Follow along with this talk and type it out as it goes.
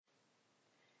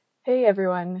Hey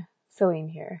everyone, Celine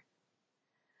here.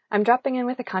 I'm dropping in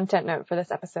with a content note for this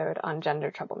episode on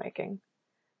gender troublemaking.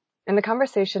 In the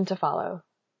conversation to follow,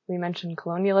 we mention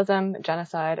colonialism,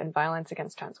 genocide, and violence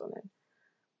against trans women.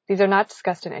 These are not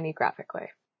discussed in any graphic way.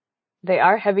 They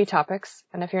are heavy topics,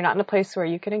 and if you're not in a place where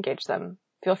you can engage them,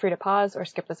 feel free to pause or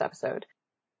skip this episode.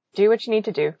 Do what you need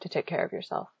to do to take care of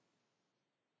yourself.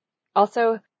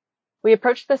 Also, we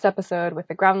approached this episode with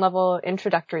the ground level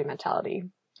introductory mentality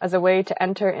as a way to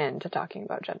enter into talking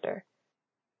about gender.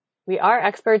 We are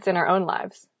experts in our own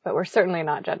lives, but we're certainly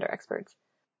not gender experts.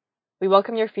 We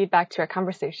welcome your feedback to our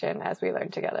conversation as we learn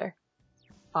together.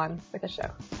 On with the show.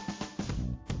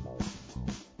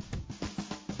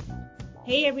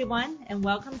 Hey everyone, and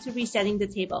welcome to Resetting the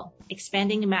Table,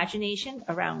 expanding imagination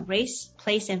around race,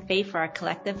 place, and faith for our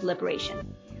collective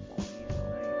liberation.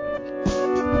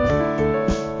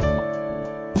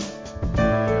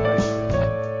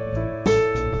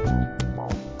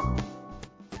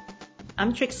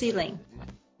 I'm Trixie Ling.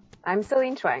 I'm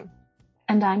Celine Chuang.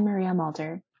 And I'm Maria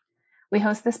Mulder. We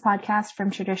host this podcast from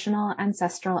traditional,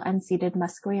 ancestral, unceded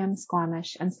Musqueam,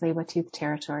 Squamish, and Tsleil-Waututh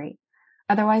territory,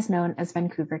 otherwise known as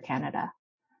Vancouver, Canada.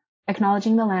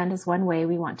 Acknowledging the land is one way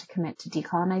we want to commit to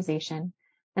decolonization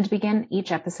and to begin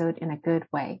each episode in a good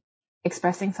way,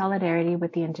 expressing solidarity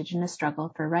with the Indigenous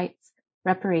struggle for rights,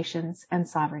 reparations, and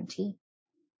sovereignty.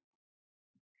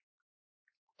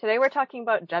 Today we're talking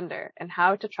about gender and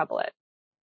how to trouble it.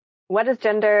 What is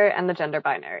gender and the gender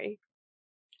binary?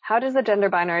 How does the gender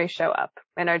binary show up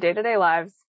in our day-to-day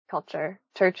lives, culture,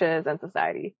 churches, and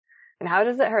society? And how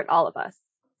does it hurt all of us,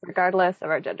 regardless of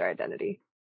our gender identity?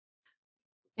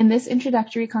 In this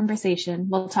introductory conversation,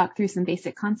 we'll talk through some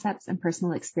basic concepts and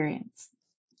personal experience.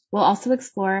 We'll also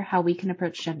explore how we can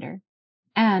approach gender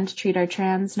and treat our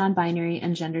trans, non-binary,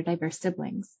 and gender diverse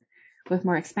siblings with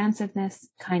more expansiveness,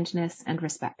 kindness, and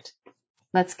respect.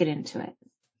 Let's get into it.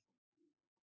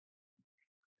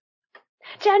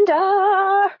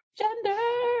 Gender!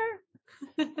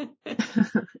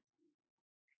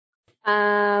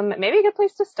 Maybe a good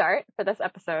place to start for this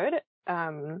episode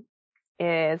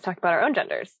is talk about our own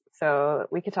genders. So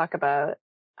we could talk about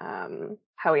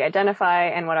how we identify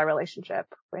and what our relationship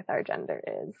with our gender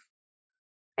is.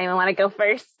 Anyone want to go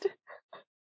first?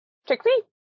 Trixie?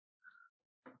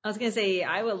 I was going to say,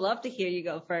 I would love to hear you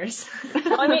go first. You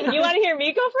want to hear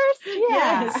me go first?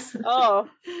 Yeah. Yes. Oh,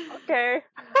 okay.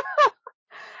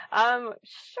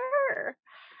 Sure.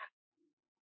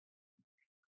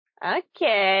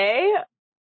 Okay.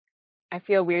 I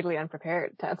feel weirdly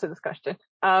unprepared to answer this question.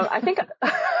 I think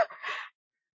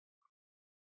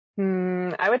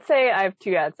I would say I have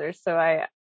two answers. So I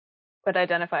would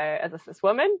identify as a cis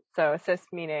woman. So cis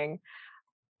meaning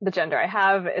the gender I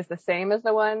have is the same as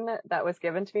the one that was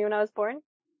given to me when I was born.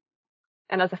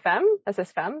 And as a femme, a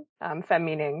cis femme, femme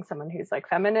meaning someone who's like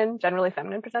feminine, generally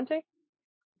feminine presenting.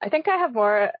 I think I have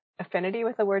more affinity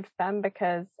with the word femme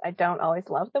because I don't always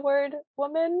love the word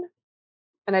woman.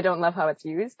 And I don't love how it's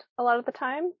used a lot of the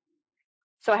time.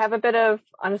 So I have a bit of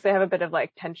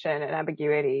like tension and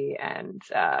ambiguity and,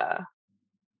 I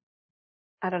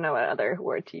don't know what other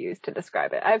word to use to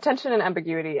describe it. I have tension and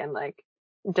ambiguity and like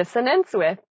dissonance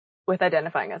with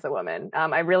identifying as a woman.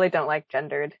 I really don't like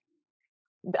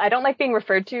I don't like being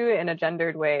referred to in a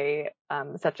gendered way,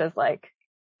 such as like,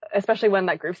 especially when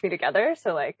that groups me together.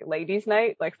 So like ladies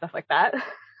night, like stuff like that.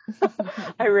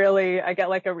 I get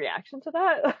like a reaction to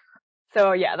that.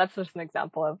 So yeah, that's just an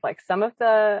example of like some of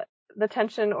the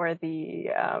tension or the,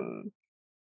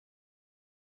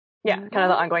 kind of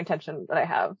the ongoing tension that I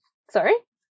have. Sorry?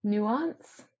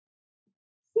 Nuance?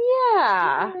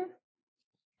 Yeah.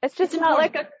 It's just not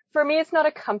like for me, it's not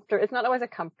always a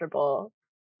comfortable,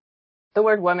 the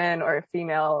word woman or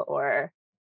female or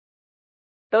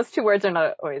those two words are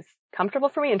not always comfortable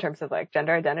for me in terms of like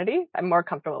gender identity. I'm more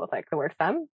comfortable with like the word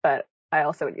femme, but I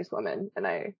also would use woman and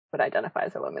I would identify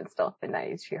as a woman still and I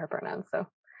use she, her pronouns. So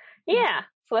yeah,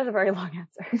 so that's a very long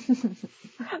answer.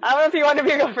 I don't know if you wanted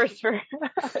me to go first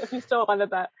if you still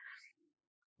wanted that.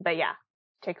 But yeah,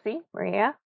 Trixie,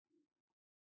 Maria.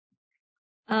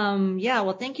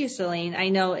 Well, thank you, Celine. I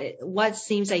know what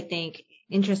seems, I think,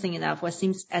 interesting enough, what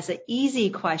seems as an easy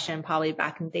question probably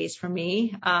back in the days for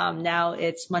me. Now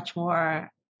it's much more,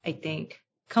 I think,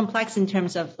 complex in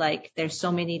terms of like, there's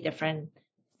so many different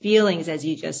feelings as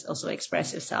you just also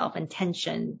express yourself and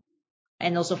tension.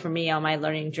 And also for me on my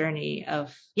learning journey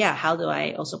of, how do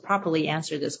I also properly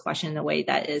answer this question in a way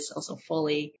that is also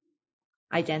fully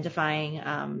identifying,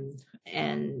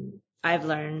 and I've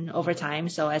learned over time.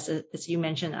 So as you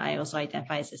mentioned, I also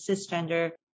identify as a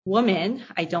cisgender. woman,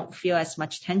 I don't feel as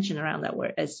much tension around that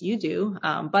word as you do.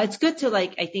 But it's good to I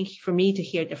think for me to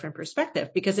hear a different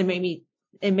perspective, because it made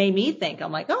me think,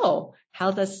 I'm like, oh,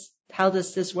 how does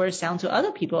this word sound to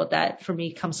other people that for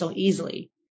me comes so easily,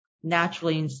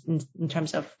 naturally in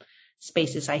terms of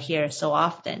spaces I hear so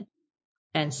often.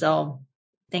 And so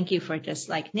thank you for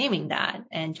just naming that,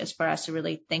 and just for us to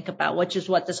really think about, which is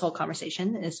what this whole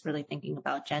conversation is, really thinking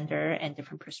about gender and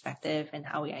different perspective and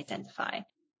how we identify.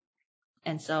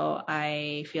 And so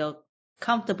I feel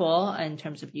comfortable in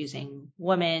terms of using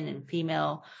woman and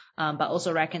female, but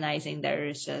also recognizing there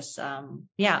is just,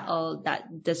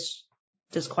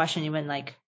 this question, even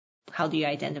how do you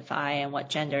identify and what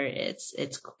gender it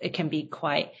can be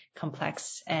quite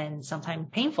complex and sometimes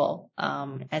painful,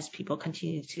 as people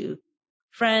continue to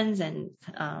friends and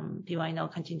people I know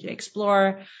continue to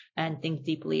explore and think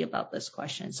deeply about this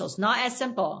question. So it's not as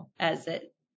simple as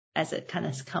it kind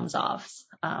of comes off.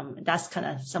 That's kind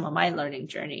of some of my learning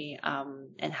journey,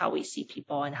 and how we see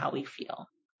people and how we feel.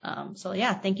 So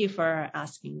yeah, thank you for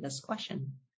asking this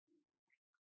question.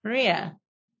 Maria.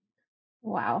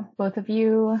 Wow. Both of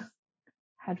you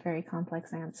had very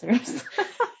complex answers.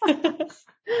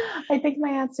 I think my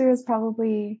answer is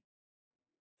probably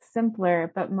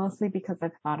simpler, but mostly because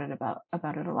I've thought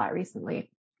about it a lot recently.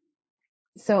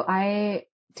 So I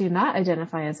do not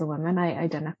identify as a woman. I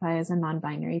identify as a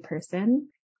non-binary person.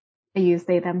 I use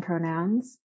they, them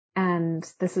pronouns. And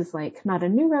this is not a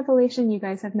new revelation. You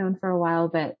guys have known for a while,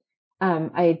 but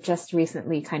I just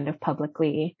recently kind of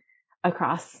publicly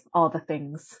across all the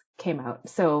things came out.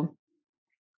 So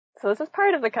this is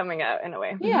part of the coming out in a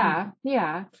way. Yeah.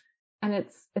 Yeah. And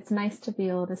it's nice to be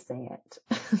able to say it.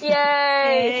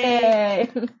 Yay!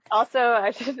 Also,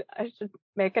 I should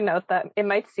make a note that it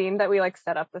might seem that we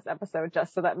set up this episode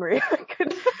just so that Maria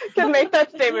could make that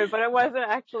statement, but it wasn't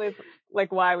actually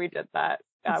why we did that.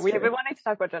 We have been wanting to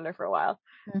talk about gender for a while.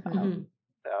 Mm-hmm.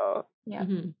 So yeah.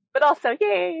 But also,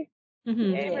 yay!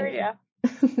 Mm-hmm. Yay, Maria.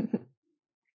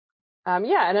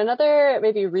 Yeah, and another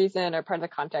maybe reason or part of the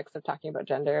context of talking about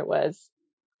gender was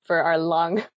for our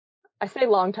I say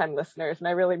long-time listeners, and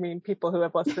I really mean people who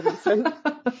have listened since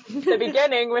the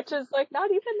beginning, which is not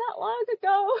even that long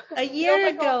ago. A year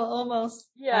ago, almost.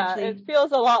 Yeah, actually. It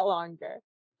feels a lot longer.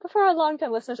 But for our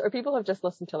long-time listeners, or people who have just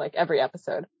listened to every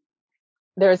episode,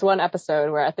 there's one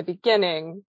episode where at the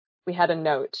beginning we had a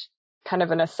note, kind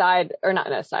of an aside, or not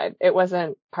an aside. It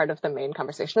wasn't part of the main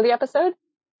conversation of the episode,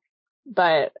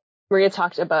 but Maria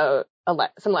talked about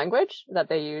some language that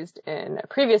they used in a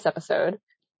previous episode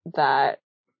that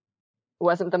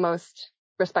wasn't the most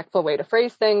respectful way to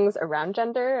phrase things around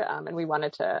gender, and we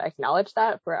wanted to acknowledge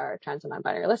that for our trans and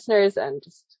non-binary listeners and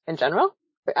just in general.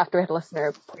 But after we had a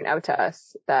listener point out to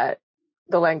us that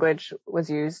the language was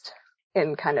used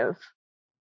in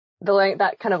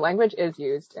that kind of language is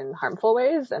used in harmful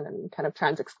ways and in kind of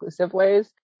trans exclusive ways.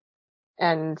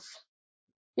 And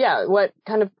yeah, what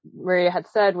kind of Maria had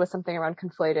said was something around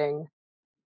conflating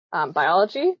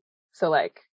biology. So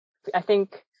I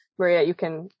think, Maria,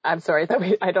 I'm sorry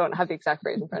that I don't have the exact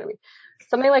phrase in front of me.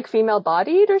 Something like female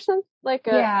bodied or something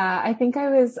Yeah, I think I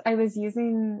was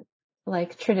using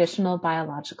traditional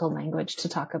biological language to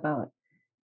talk about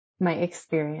my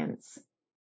experience.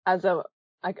 As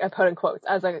I put in quotes,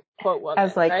 as a quote woman.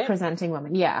 As right? Presenting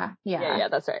woman. Yeah. Yeah,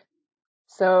 that's right.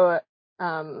 So,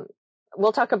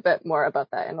 we'll talk a bit more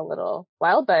about that in a little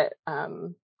while, but,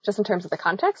 just in terms of the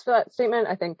context for that statement,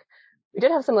 I think we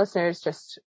did have some listeners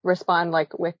just respond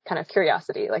with kind of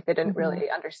curiosity. They didn't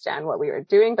really understand what we were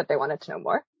doing, but they wanted to know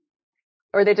more.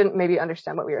 Or they didn't maybe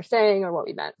understand what we were saying or what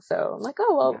we meant. So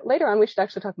I'm later on we should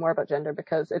actually talk more about gender,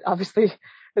 because it obviously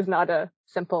is not a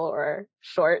simple or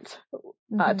short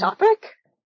topic.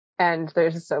 And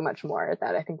there's so much more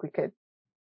that I think we could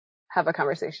have a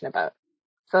conversation about.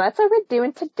 So that's what we're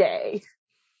doing today.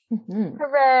 Mm-hmm.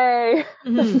 Hooray!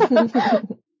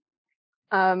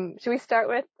 Should we start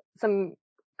with some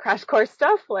crash course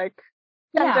stuff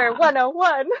Gender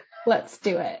 101? Let's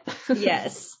do it.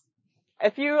 Yes.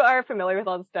 If you are familiar with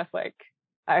all the stuff,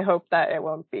 I hope that it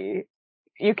won't be,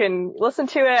 you can listen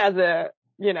to it as a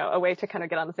way to kind of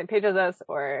get on the same page as us,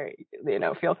 or,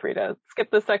 feel free to skip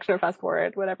this section or fast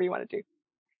forward, whatever you want to do.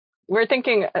 We're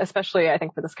thinking, especially I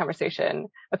think for this conversation,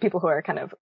 of people who are kind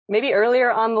of maybe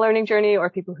earlier on the learning journey, or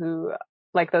people who,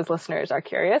 like those listeners, are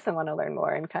curious and want to learn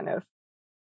more, and kind of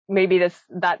maybe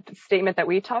that statement that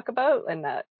we talk about in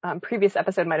that previous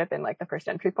episode might have been the first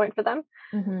entry point for them.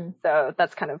 Mm-hmm. So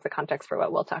that's kind of the context for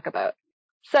what we'll talk about.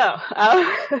 So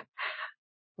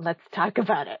let's talk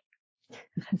about it.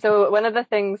 So one of the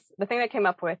thing that came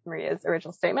up with Maria's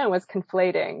original statement was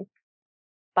conflating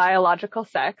biological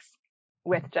sex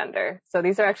with gender. So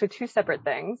these are actually two separate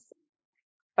things.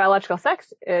 Biological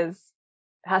sex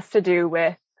has to do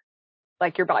with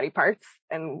like your body parts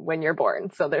and when you're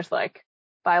born. So there's like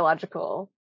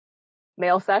biological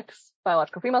male sex,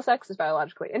 biological female sex, is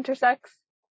biologically intersex.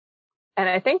 And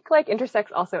I think like intersex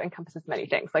also encompasses many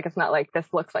things. Like it's not like this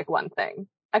looks like one thing.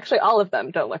 Actually, all of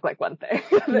them don't look like one thing.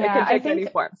 They can take many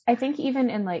forms. I think even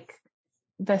in like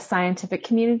the scientific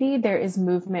community, there is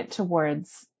movement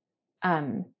towards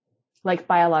like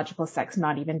biological sex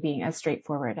not even being as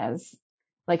straightforward as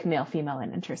like male, female,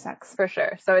 and intersex. For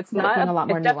sure. So it's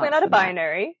definitely not a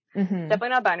binary. Mm-hmm. Definitely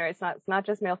not binary. It's not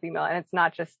just male, female, and it's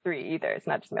not just three either. It's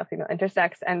not just male, female,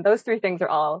 intersex. And those three things are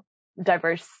all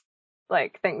diverse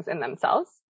like things in themselves.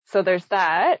 So there's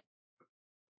that.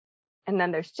 And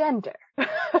then there's gender,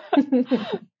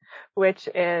 which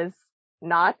is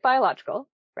not biological,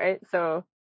 right? So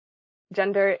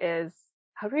gender is,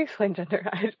 how do we explain gender?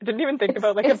 I didn't even think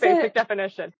about like a basic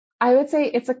definition. I would say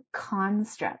it's a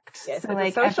construct. Yes, so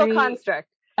it's like a social construct.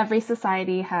 Every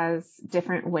society has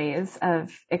different ways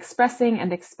of expressing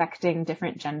and expecting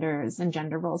different genders and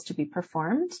gender roles to be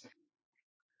performed.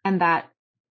 And that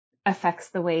affects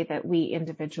the way that we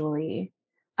individually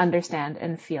understand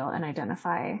and feel and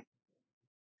identify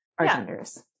our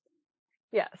genders.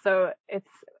 Yeah. So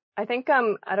I think,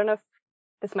 I don't know if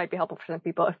this might be helpful for some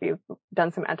people if you've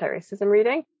done some anti-racism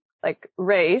reading. Like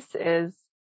race is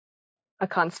a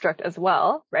construct as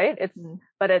well, right?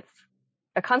 But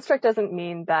a construct doesn't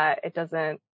mean that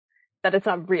it's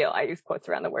not real. I use quotes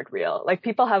around the word real. Like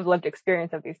people have lived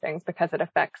experience of these things because it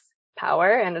affects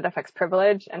power and it affects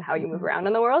privilege and how you move around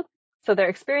in the world. So their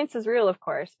experience is real, of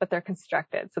course, but they're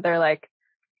constructed. So they're like,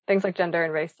 things like gender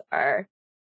and race are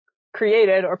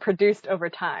created or produced over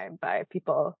time by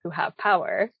people who have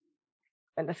power.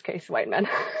 In this case, white men,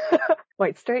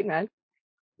 white straight men.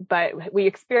 But we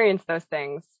experience those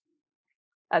things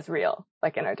as real,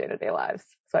 like in our day-to-day lives.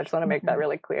 So I just want to make that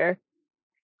really clear.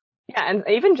 Yeah. And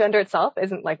even gender itself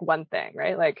isn't like one thing,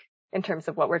 right? Like in terms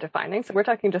of what we're defining. So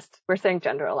we're saying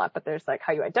gender a lot, but there's like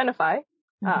how you identify,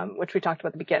 which we talked about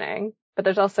at the beginning, but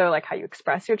there's also like how you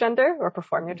express your gender or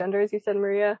perform your gender, as you said,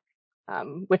 Maria,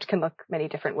 which can look many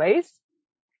different ways.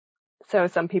 So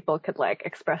some people could like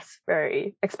express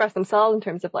themselves in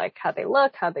terms of like how they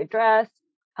look, how they dress,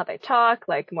 how they talk,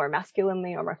 like more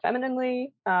masculinely or more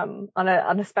femininely, on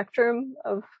a spectrum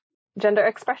of gender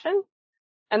expression.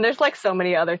 And there's like so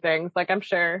many other things. Like I'm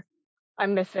sure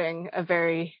I'm missing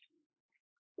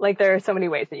there are so many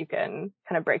ways that you can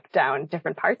kind of break down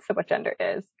different parts of what gender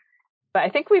is. But I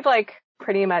think we've like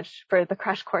pretty much, for the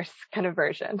crash course kind of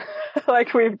version,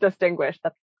 like we've distinguished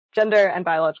that gender and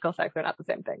biological sex are not the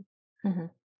same thing. Mm-hmm.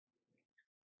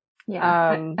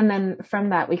 Yeah. And then from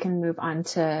that, we can move on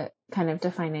to kind of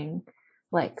defining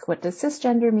like, what does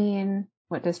cisgender mean?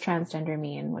 What does transgender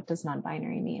mean? What does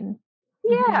non-binary mean?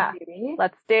 Yeah.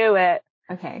 Let's do it.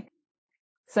 Okay.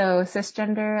 So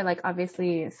cisgender, like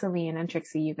obviously Celine and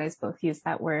Trixie, you guys both used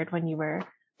that word when you were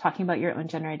talking about your own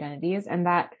gender identities. And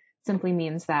that simply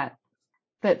means that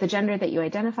the gender that you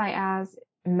identify as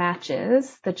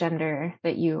matches the gender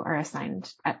that you are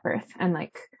assigned at birth. And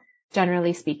like,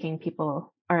 generally speaking,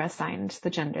 people are assigned the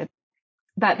gender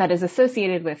that is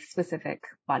associated with specific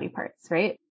body parts,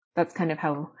 right? That's kind of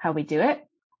how we do it.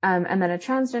 And then a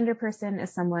transgender person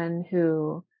is someone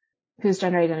whose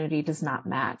gender identity does not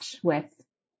match with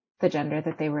the gender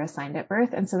that they were assigned at birth.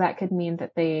 And so that could mean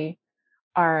that they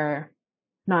are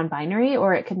non-binary,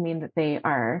 or it could mean that they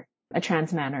are a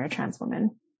trans man or a trans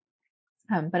woman.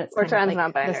 But it's or trans like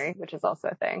non-binary, which is also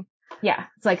a thing. Yeah.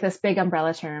 It's like this big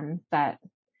umbrella term that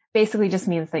basically just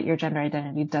means that your gender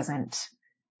identity doesn't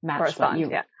match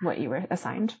what you were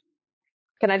assigned.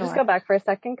 Can I just go back for a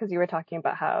second? Because you were talking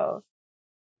about how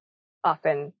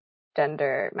often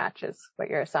gender matches what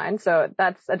you're assigned. So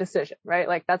that's a decision, right?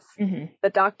 Like that's the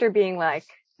doctor being like,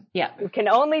 you can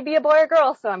only be a boy or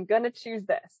girl, so I'm going to choose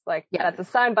this. Like that's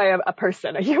assigned by a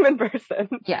person, a human person.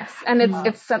 Yes. And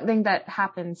it's something that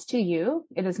happens to you.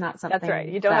 It is not something that's right.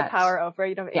 You don't have power over it.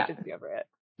 You don't have agency over it.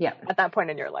 Yeah. At that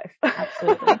point in your life.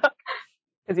 Absolutely.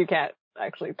 Because you can't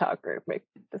actually talk or make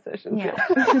decisions. Yeah.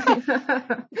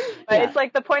 But it's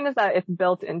like, the point is that it's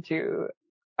built into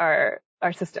our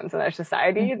systems and our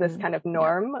society, this kind of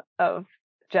norm of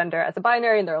gender as a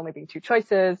binary, and there only being two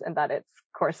choices, and that it's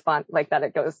that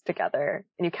it goes together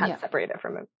and you can't separate it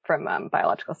from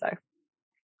biological sex.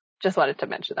 Just wanted to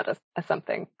mention that as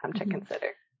something to consider.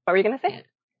 What were you going to say?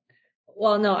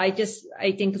 Well, no, I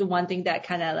think the one thing that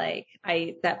kind of like,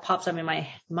 that pops up in my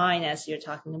mind as you're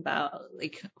talking about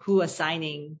like who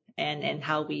assigning and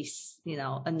how we,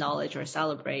 acknowledge or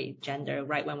celebrate gender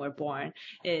right when we're born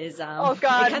is, oh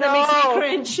God, it kind of makes me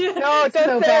cringe. No, it's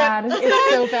so bad. It's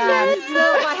so bad.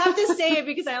 No, I have to say it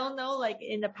because I don't know, like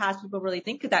in the past, people really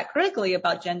think that critically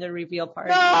about gender reveal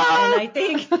parties. No! And I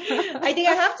think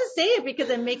I have to say it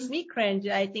because it makes me cringe.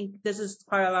 I think this is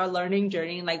part of our learning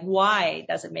journey. And like, why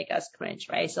does it make us cringe,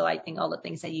 right? So I think all the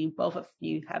things that both of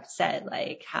you have said,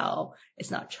 like how it's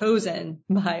not chosen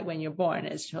by when you're born,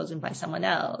 it's chosen by someone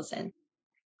else. And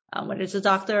whether it's a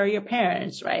doctor or your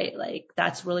parents, right? Like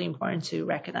that's really important to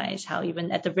recognize how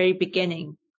even at the very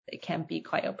beginning, it can be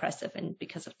quite oppressive, and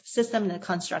because of the system and the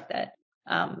construct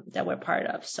that we're part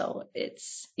of. So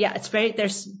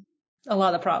there's a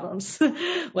lot of problems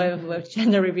with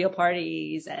gender reveal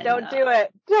parties and don't do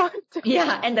it.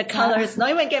 Yeah, and the colors. Don't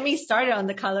even get me started on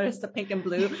the colors, the pink and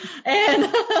blue.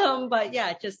 And but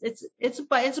yeah,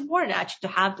 it's important actually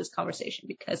to have this conversation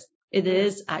because it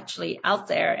is actually out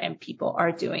there and people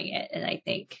are doing it. And I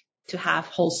think to have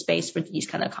whole space for these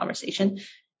kind of conversation,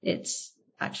 it's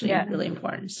actually really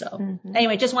important. So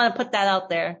anyway, just want to put that out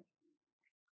there.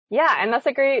 Yeah, and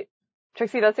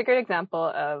Trixie, that's a great example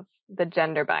of the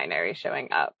gender binary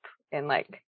showing up in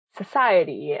like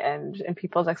society and in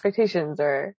people's expectations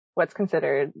or what's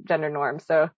considered gender norms.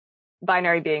 So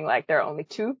binary being like there are only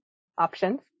two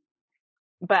options.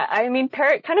 But I mean,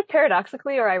 kind of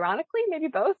paradoxically or ironically, maybe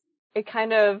both, it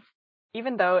kind of,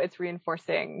 even though it's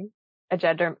reinforcing a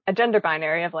gender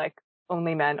binary of like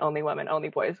only men, only women, only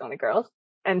boys, only girls,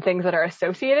 and things that are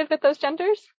associated with those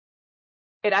genders,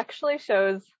 it actually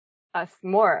shows us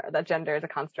more that gender is a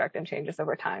construct and changes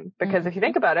over time. Because if you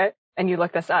think about it and you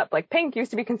look this up, like pink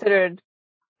used to be considered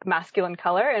a masculine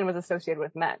color and was associated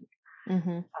with men.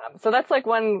 So that's like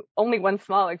only one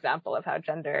small example of how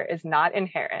gender is not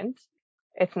inherent.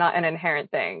 It's not an inherent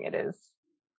thing. It is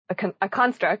a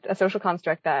construct, a social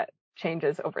construct that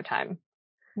changes over time.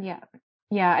 Yeah.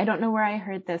 I don't know where I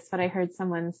heard this, but I heard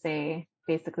someone say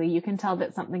basically you can tell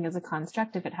that something is a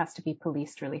construct if it has to be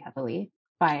policed really heavily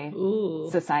by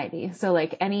society. So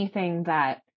like anything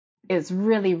that is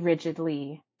really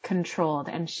rigidly controlled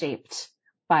and shaped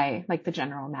by like the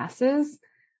general masses,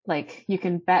 like you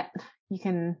can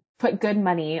put good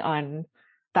money on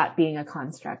that being a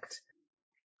construct.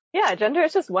 Yeah, gender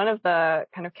is just one of the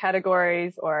kind of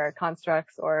categories or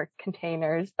constructs or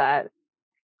containers that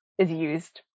is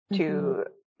used to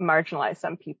marginalize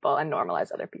some people and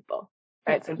normalize other people,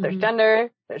 right? So there's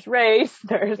gender, there's race,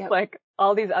 there's like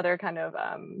all these other kind of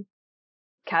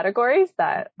categories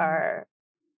that are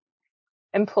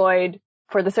employed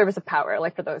for the service of power,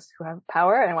 like for those who have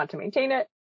power and want to maintain it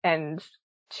and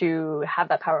to have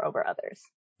that power over others.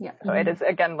 Yeah. So it is,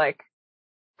 again, like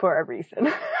for a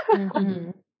reason.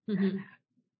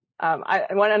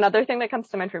 Another thing that comes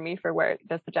to mind for me for where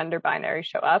does the gender binary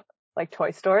show up, like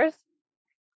toy stores.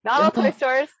 Not all toy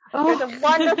stores. There's a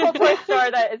wonderful toy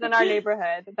store that is in our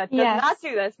neighborhood that does not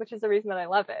do this, which is the reason that I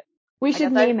love it. We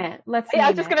should name it. I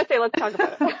was just going to say, let's talk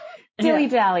about it. Dilly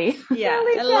Dally. Yeah.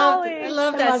 I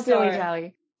love that store. Dilly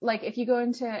Dally. Like if you go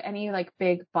into any like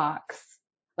big box,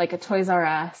 like a Toys R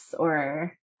Us,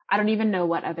 or I don't even know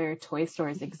what other toy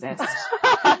stores exist.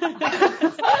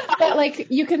 But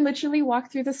like you can literally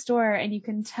walk through the store and you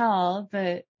can tell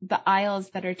the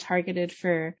aisles that are targeted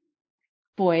for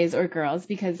boys or girls,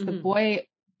 because the boy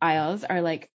aisles are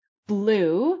like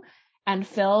blue and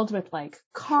filled with like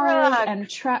cars and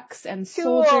trucks and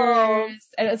soldiers,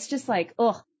 and it's just like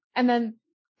and then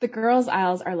the girls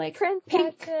aisles are like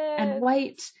pink and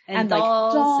white and like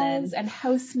dolls and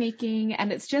house making,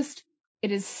 and it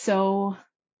is so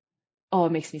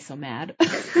it makes me so mad.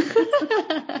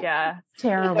 Yeah.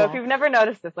 Terrible. So if you've never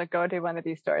noticed this, like go to one of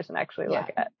these stores and actually look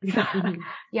at.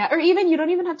 Yeah. Or even, you don't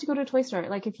even have to go to a toy store.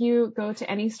 Like if you go to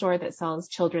any store that sells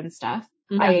children's stuff,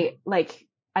 I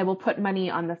will put money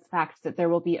on the fact that there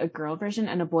will be a girl version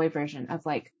and a boy version of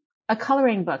like a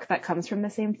coloring book that comes from the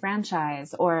same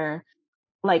franchise, or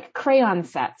like crayon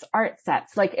sets, art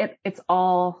sets. Like it's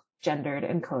all gendered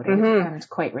and coded and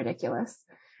quite ridiculous.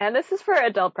 And this is for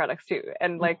adult products too.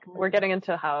 And like, we're getting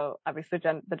into how obviously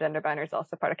the gender binary is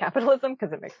also part of capitalism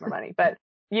because it makes more money. But,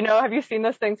 have you seen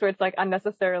those things where it's like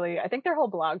unnecessarily, I think their whole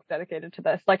blog's dedicated to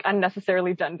this, like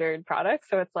unnecessarily gendered products.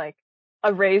 So it's like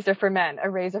a razor for men,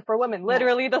 a razor for women,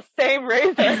 literally the same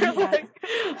razor.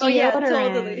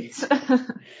 Totally.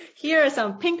 Here are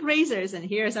some pink razors and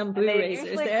here are some blue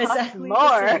razors. They're exactly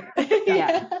more.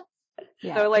 Yeah.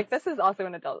 So like, this is also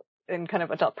in kind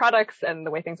of adult products and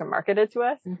the way things are marketed to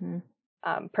us.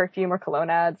 Perfume or cologne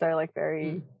ads are like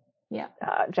very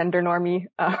gender normie.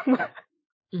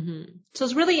 So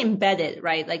it's really embedded,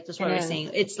 right? Like that's what we're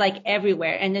saying. It's like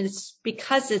everywhere. And it's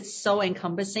because it's so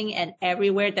encompassing and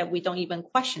everywhere that we don't even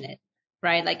question it,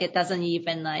 right? Like it doesn't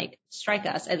even like strike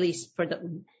us, at least for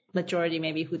the majority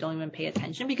maybe who don't even pay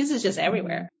attention, because it's just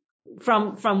everywhere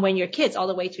from when you're kids all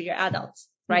the way to your adults,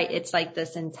 right? It's like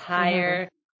this entire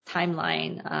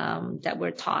timeline that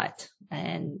we're taught,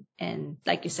 and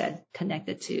like you said,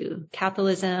 connected to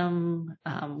capitalism,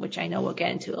 which I know we'll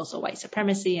get into, also white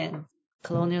supremacy and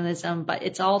colonialism, but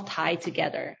it's all tied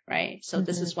together, right? So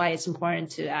this is why it's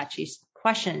important to actually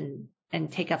question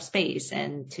and take up space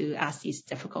and to ask these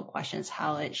difficult questions,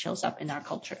 how it shows up in our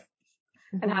culture.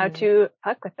 And how to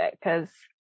fuck with it, because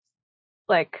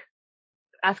like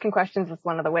asking questions is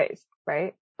one of the ways,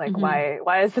 right? Like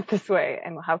why is it this way,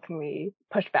 and how can we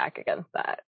push back against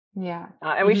that?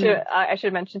 And we should I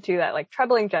should mention too that like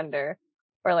troubling gender,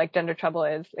 or like gender trouble,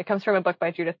 it comes from a book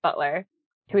by Judith Butler,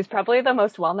 who's probably the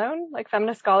most well-known like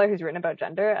feminist scholar who's written about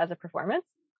gender as a performance.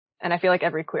 And I feel like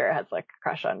every queer has like a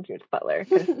crush on Judith Butler,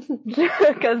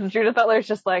 because Judith Butler is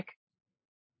just like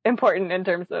important in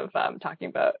terms of talking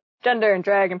about gender and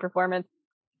drag and performance.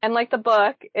 And like the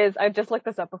book is, I just looked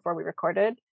this up before we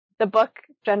recorded, the book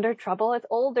Gender Trouble is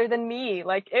older than me.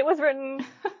 Like it was written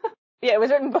it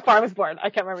was written before I was born. I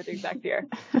can't remember the exact year.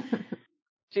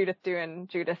 Judith doing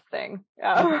Judith thing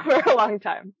for a long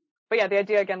time. But yeah, the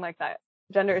idea again, like that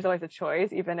gender is always a choice,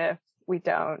 even if we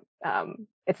don't,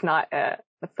 it's not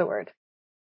what's the word?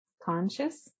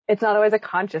 Conscious? It's not always a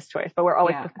conscious choice, but we're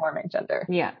always performing gender.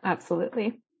 Yeah,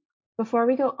 absolutely. Before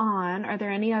we go on, are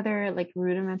there any other like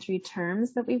rudimentary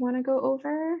terms that we want to go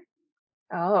over?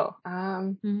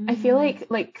 I feel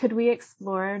like could we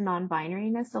explore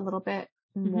non-binariness a little bit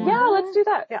more? Yeah, let's do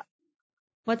that. Yeah.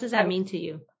 What does that mean to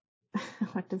you?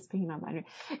 What does being non-binary?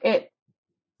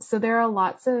 So there are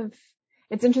lots of,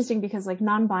 it's interesting because like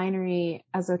non-binary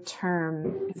as a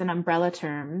term is an umbrella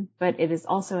term, but it is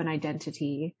also an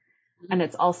identity, and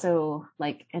it's also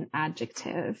like an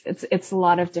adjective. It's a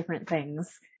lot of different things,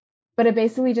 but it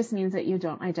basically just means that you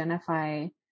don't identify,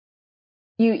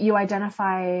 you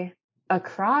identify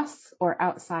across or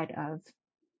outside of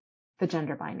the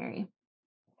gender binary.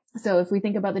 So if we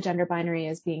think about the gender binary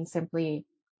as being simply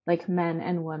like men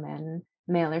and women,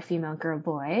 male or female, girl,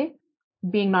 boy,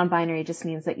 being non-binary just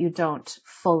means that you don't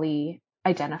fully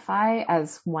identify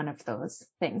as one of those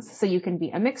things. So you can be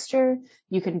a mixture,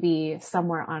 you can be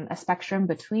somewhere on a spectrum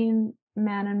between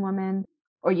man and woman,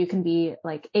 or you can be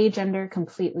like agender,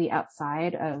 completely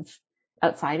outside of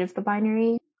the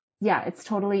binary. Yeah, it's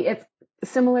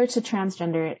similar to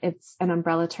transgender. It's an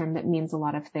umbrella term that means a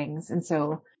lot of things. And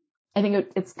so I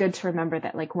think it's good to remember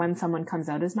that like when someone comes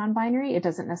out as non-binary, it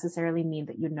doesn't necessarily mean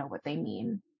that you know what they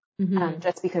mean,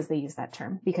 just because they use that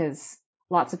term, because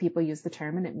lots of people use the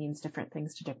term and it means different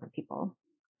things to different people.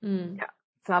 Yeah,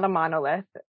 it's not a monolith,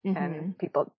 and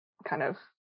people kind of,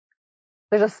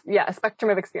 there's a spectrum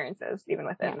of experiences even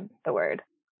within the word.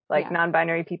 Like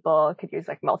non-binary people could use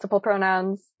like multiple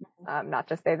pronouns, not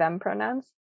just they them pronouns.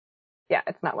 Yeah,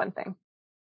 it's not one thing.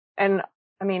 And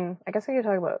I mean, I guess we could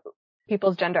talk about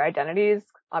people's gender identities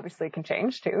obviously can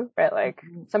change too, right? Like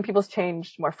some people's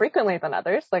change more frequently than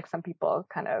others. Like some people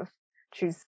kind of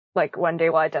choose, like one day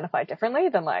will identify differently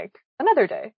than like another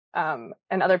day. And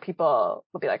other people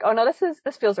will be like, oh no,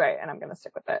 this feels right, and I'm going to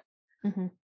stick with it.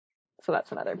 So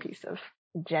that's another piece of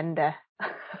gender,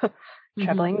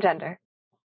 troubling gender.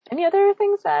 Any other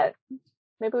things that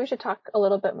maybe we should talk a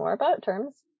little bit more about,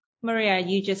 terms? Maria,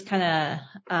 you just kind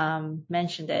of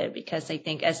mentioned it, because I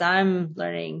think as I'm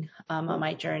learning on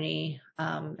my journey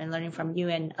and learning from you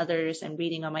and others and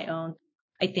reading on my own,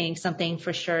 I think something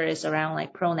for sure is around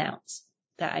like pronouns,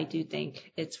 that I do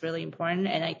think it's really important.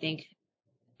 And I think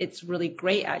it's really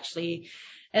great, actually.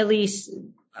 At least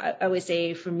I would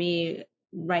say for me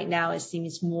right now, it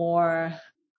seems more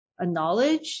a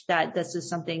knowledge that this is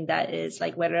something that is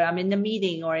like, whether I'm in a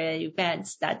meeting or at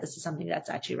events, that this is something that's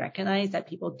actually recognized, that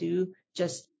people do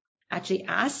just actually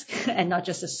ask and not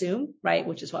just assume, right?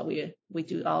 Which is what we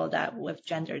do all of that with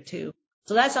gender too.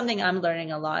 So that's something I'm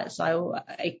learning a lot. So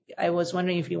I was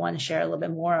wondering if you want to share a little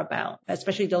bit more about,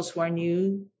 especially those who are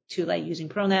new to like using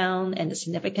pronoun and the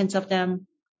significance of them,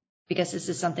 because this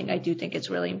is something I do think is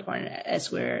really important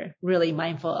as we're really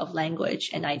mindful of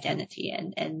language and identity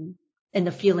and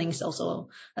the feelings also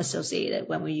associated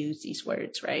when we use these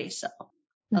words, right? So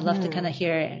I'd love to kind of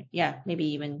hear,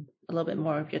 maybe even a little bit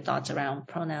more of your thoughts around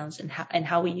pronouns and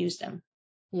how we use them.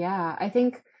 Yeah, I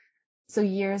think so.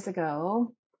 Years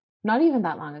ago, not even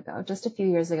that long ago, just a few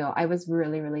years ago, I was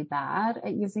really, really bad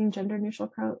at using gender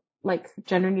neutral like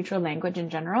gender neutral language in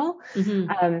general.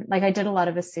 Mm-hmm. Like I did a lot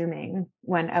of assuming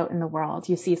when out in the world,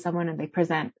 you see someone and they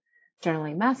present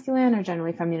generally masculine or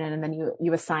generally feminine, and then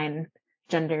you assign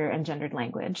gender and gendered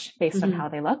language based on how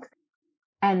they look.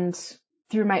 And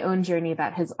through my own journey,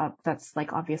 that's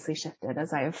like obviously shifted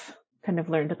as I've kind of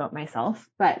learned about myself.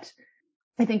 But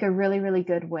I think a really, really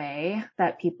good way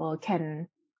that people can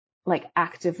like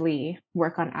actively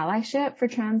work on allyship for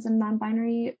trans and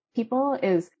non-binary people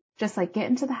is just like get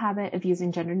into the habit of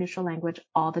using gender neutral language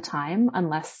all the time,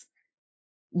 unless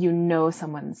you know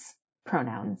someone's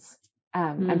pronouns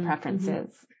and preferences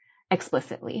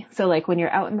explicitly. So like when you're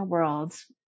out in the world,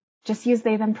 just use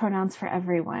they, them pronouns for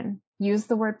everyone. Use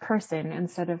the word person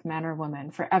instead of man or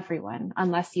woman for everyone,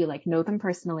 unless you like know them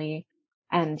personally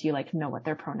and you like know what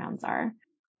their pronouns are.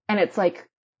 And it's like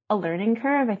a learning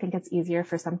curve. I think it's easier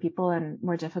for some people and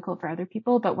more difficult for other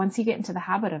people. But once you get into the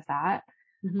habit of that,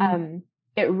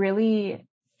 it really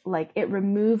like it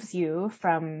removes you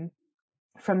from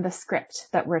the script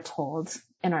that we're told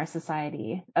in our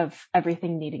society of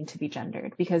everything needing to be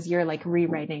gendered, because you're like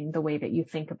rewriting the way that you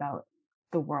think about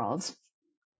the world.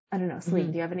 I don't know,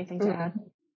 Celine, do you have anything to add?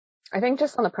 I think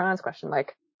just on the pronouns question,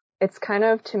 like it's kind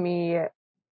of to me,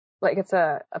 like it's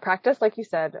a practice, like you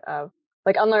said, of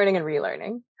like unlearning and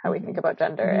relearning how we think about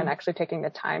gender and actually taking the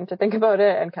time to think about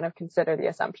it and kind of consider the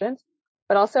assumptions.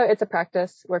 But also it's a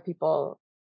practice where people,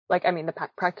 like, I mean, the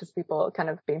practice people kind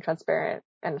of being transparent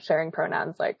and sharing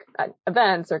pronouns like at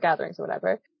events or gatherings or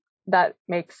whatever, that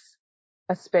makes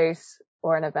a space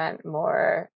or an event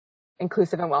more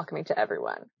inclusive and welcoming to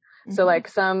everyone. So like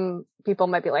some people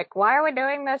might be like, why are we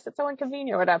doing this? It's so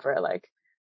inconvenient or whatever. Like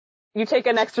you take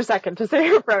an extra second to say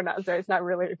your pronouns, right? It's not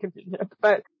really inconvenient.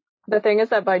 But the thing is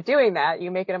that by doing that, you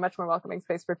make it a much more welcoming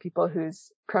space for people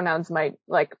whose pronouns might,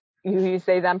 like, you use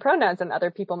they, them pronouns, and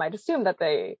other people might assume that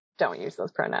they don't use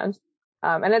those pronouns.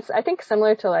 And it's, I think,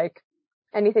 similar to like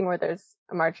anything where there's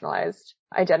a marginalized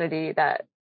identity that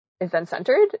is then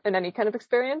centered in any kind of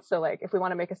experience. So like if we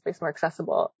want to make a space more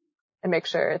accessible and make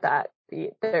sure that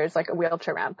there's like a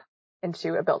wheelchair ramp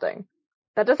into a building,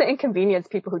 that doesn't inconvenience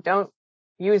people who don't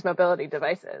use mobility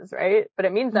devices, right? But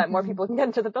it means that more people can get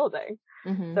into the building.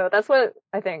 So that's what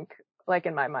I think, like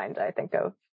in my mind, I think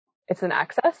of it's an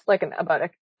access, like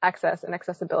about access and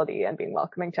accessibility and being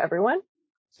welcoming to everyone.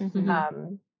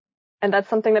 And that's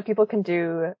something that people can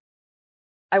do.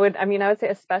 I would say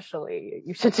especially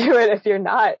you should do it if you're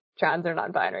not trans or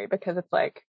non-binary, because it's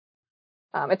like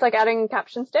adding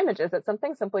captions to images. It's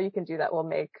something simple you can do that will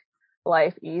make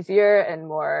life easier and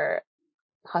more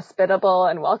hospitable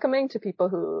and welcoming to people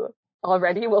who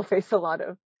already will face a lot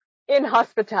of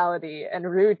inhospitality and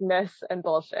rudeness and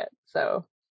bullshit. So,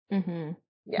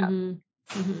 yeah.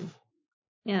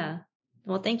 Yeah.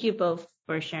 Well, thank you both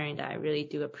for sharing that. I really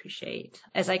do appreciate.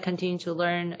 As I continue to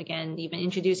learn, again, even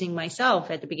introducing myself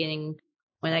at the beginning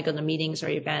when I go to meetings or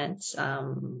events,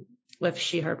 with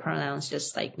she, her pronouns,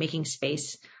 just like making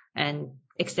space and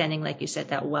extending, like you said,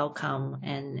 that welcome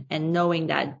and knowing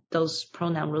that those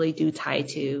pronouns really do tie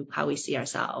to how we see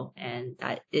ourselves, and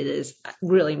that it is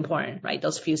really important, right?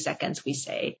 Those few seconds we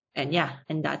say. And yeah,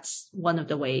 and that's one of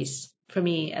the ways for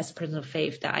me as a person of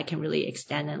faith that I can really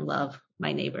extend and love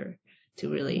my neighbor, to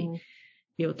really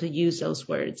be able to use those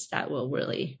words that will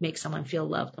really make someone feel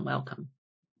loved and welcome.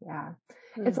 Yeah.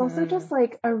 It's also just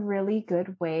like a really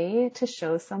good way to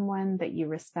show someone that you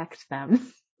respect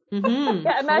them.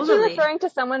 Yeah, imagine referring to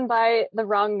someone by the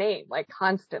wrong name, like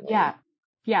constantly.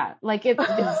 Yeah. Like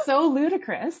it's so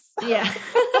ludicrous. Yeah.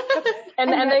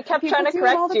 and they kept trying to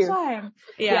correct all the you. Time.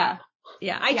 Yeah.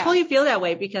 I totally feel that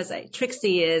way because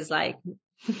Trixie is like,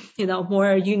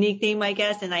 more unique name, I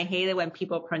guess. And I hate it when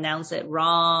people pronounce it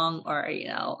wrong, or,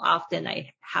 often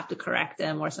I have to correct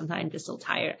them, or sometimes I'm just so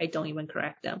tired, I don't even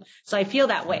correct them. So I feel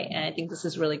that way. And I think this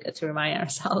is really good to remind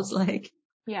ourselves, like,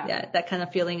 that kind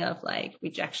of feeling of like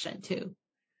rejection too.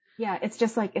 Yeah. It's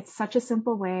just like, it's such a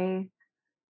simple way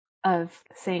of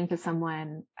saying to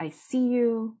someone, I see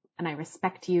you and I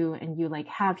respect you and you like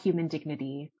have human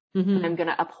dignity, and I'm going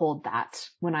to uphold that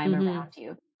when I'm around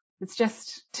you. It's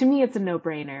just, to me, it's a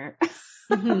no-brainer.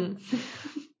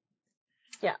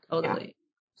 Yeah. Totally. Yeah.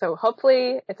 So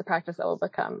hopefully it's a practice that will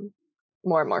become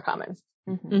more and more common.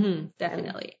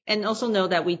 Definitely. And also know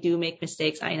that we do make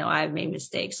mistakes. I know I've made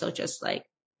mistakes. So just like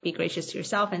be gracious to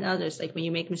yourself and others. Like when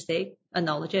you make a mistake,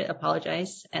 acknowledge it,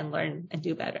 apologize, and learn and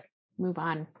do better. Move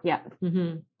on. Yeah.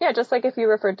 Yeah. Just like if you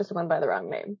referred to someone by the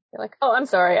wrong name, you're like, oh, I'm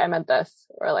sorry, I meant this.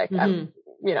 Or like, I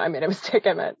made a mistake,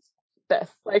 I meant this.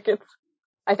 Like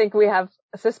I think we have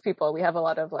cis people, we have a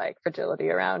lot of like fragility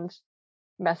around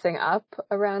messing up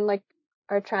around like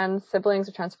our trans siblings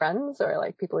or trans friends or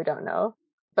like people we don't know.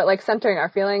 But like centering our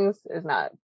feelings is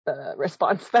not the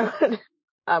response that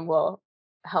will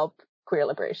help queer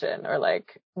liberation or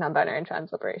like non-binary and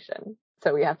trans liberation.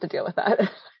 So we have to deal with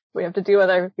that. We have to deal with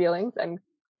our feelings and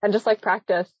just like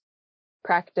practice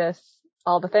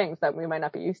all the things that we might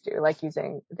not be used to, like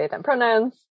using they, them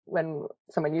pronouns when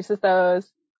someone uses those,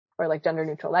 or like gender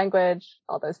neutral language,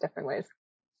 all those different ways.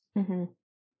 Mm-hmm.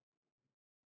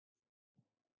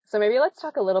 So maybe let's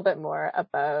talk a little bit more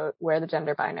about where the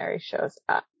gender binary shows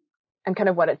up and kind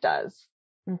of what it does.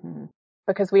 Mm-hmm.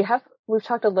 Because we've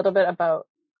talked a little bit about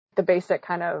the basic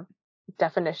kind of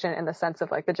definition in the sense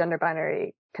of like the gender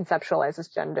binary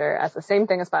conceptualizes gender as the same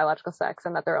thing as biological sex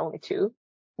and that there are only two,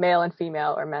 male and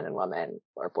female, or men and women,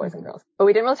 or boys and girls. But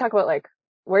we didn't really talk about like,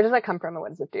 where does that come from and what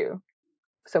does it do?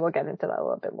 So we'll get into that a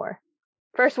little bit more.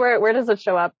 First, where does it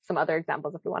show up? Some other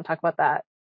examples if we want to talk about that.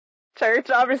 Church,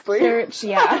 obviously. Church,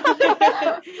 yeah.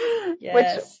 Yes.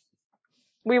 Which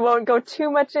we won't go too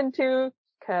much into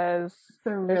because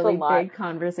It's a really big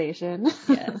conversation.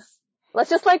 Yes. Let's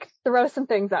just like throw some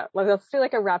things out. Let's do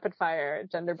like a rapid fire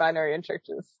gender binary in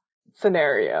churches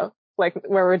scenario, like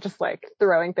where we're just like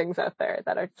throwing things out there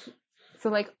that are. So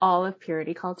like all of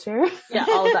purity culture. Yeah,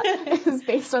 all of that is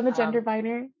based on the gender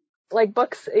binary. Like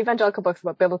books, evangelical books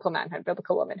about biblical manhood,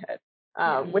 biblical womanhood,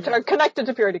 which are connected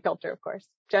to purity culture, of course.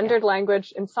 Gendered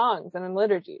language in songs and in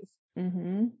liturgies.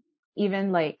 Mm-hmm.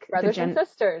 Even like brothers and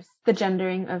sisters. The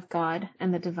gendering of God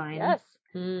and the divine. Yes.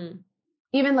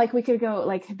 Even like we could go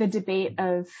like the debate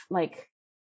of like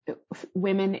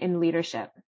women in leadership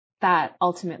that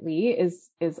ultimately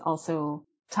is also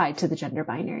tied to the gender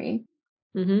binary.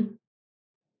 Mm-hmm.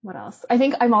 What else? I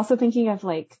think I'm also thinking of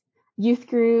like youth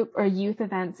group or youth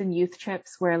events and youth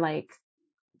trips where like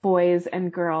boys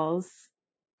and girls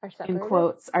in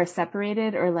quotes are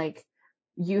separated, or like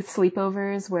youth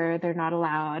sleepovers where they're not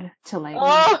allowed to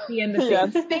like be in the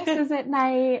same spaces at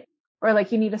night, or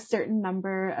like you need a certain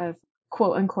number of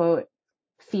quote unquote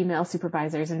female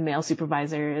supervisors and male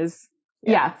supervisors.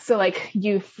 Yeah. So like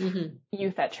youth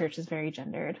at church is very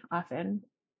gendered often.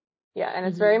 Yeah. And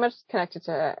it's very much connected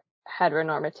to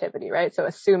heteronormativity, right? So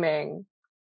assuming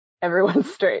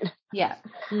everyone's straight. Yeah.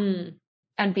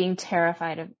 And being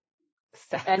terrified of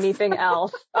sex. Anything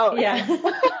else. Oh yeah.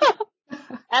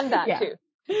 And that too.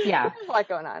 Yeah. There's a lot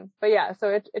going on. But yeah, so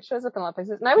it shows up in a lot of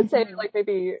places. And I would say like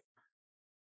maybe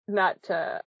not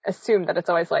to assume that it's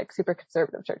always like super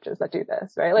conservative churches that do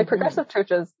this, right? Like progressive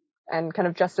churches and kind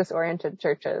of justice oriented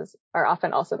churches are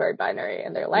often also very binary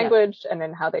in their language and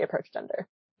in how they approach gender.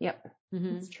 Yep.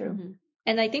 That's true.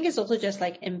 And I think it's also just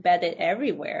like embedded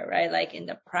everywhere, right? Like in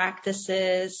the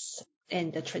practices,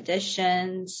 in the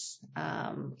traditions,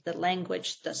 the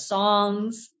language, the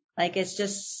songs. Like it's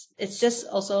just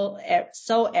also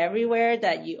so everywhere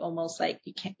that you almost like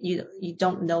you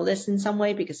don't notice in some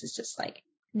way because it's just like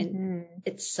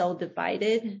it's so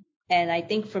divided. And I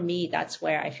think for me, that's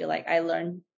where I feel like I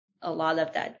learned a lot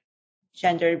of that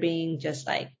gender being just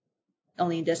like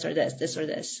only this or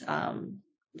this,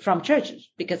 from church,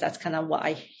 because that's kind of what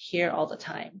I hear all the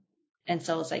time. And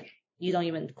so it's like, you don't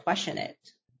even question it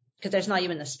because there's not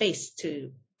even a space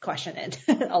to question it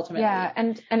ultimately. Yeah.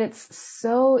 And it's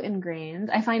so ingrained.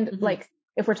 I find like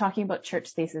if we're talking about church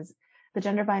spaces, the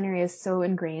gender binary is so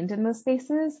ingrained in those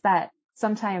spaces that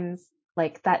sometimes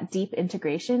like that deep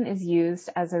integration is used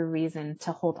as a reason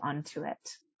to hold on to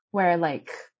it. Where like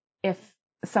if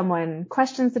someone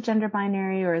questions the gender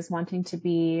binary or is wanting to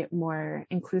be more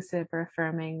inclusive or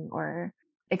affirming or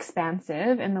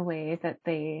expansive in the way that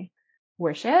they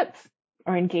worship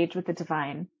or engage with the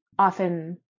divine,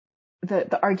 often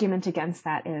the argument against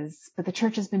that is, but the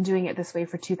church has been doing it this way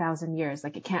for 2,000 years.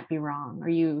 Like it can't be wrong. Are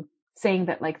you saying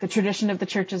that like the tradition of the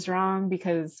church is wrong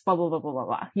because blah, blah, blah, blah, blah,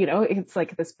 blah. You know, it's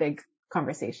like this big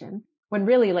conversation when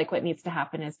really like what needs to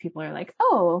happen is people are like,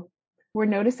 oh, we're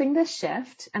noticing this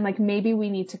shift and like maybe we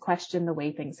need to question the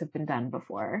way things have been done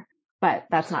before, but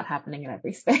that's not happening in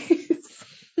every space.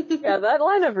 Yeah, that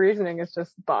line of reasoning is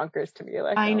just bonkers to me.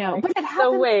 Like I know, like, but it happens.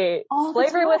 So wait, all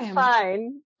slavery the time. was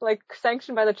fine, like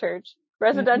sanctioned by the church.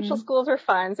 Residential schools were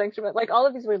fine, sanctioned by, like all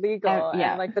of these were legal,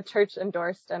 and like the church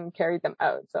endorsed and carried them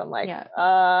out. So I'm like,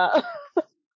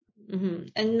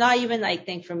 And not even, I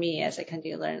think for me as I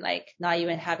continue to learn, like not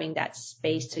even having that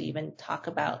space to even talk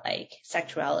about like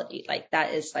sexuality, like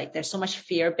that is like, there's so much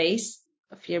fear-based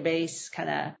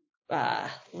kind of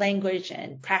language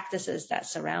and practices that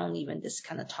surround even this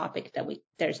kind of topic that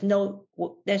there's no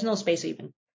space to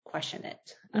even question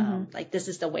it. Like this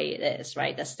is the way it is,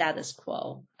 right? The status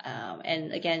quo.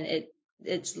 And again,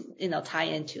 it's, tie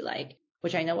into like,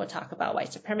 which I know we'll talk about,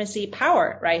 white supremacy,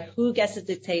 power, right? Who gets to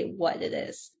dictate what it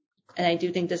is? And I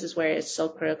do think this is where it's so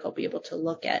critical to be able to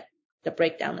look at the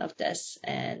breakdown of this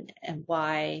and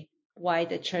why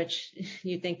the church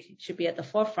you think should be at the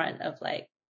forefront of like,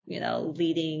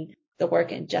 leading the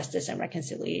work in justice and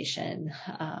reconciliation,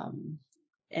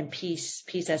 and peace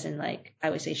as in like, I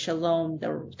would say shalom,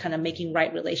 the kind of making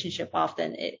right relationship.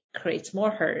 Often it creates more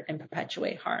hurt and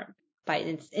perpetuate harm by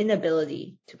its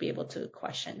inability to be able to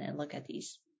question and look at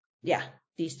these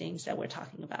things that we're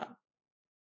talking about.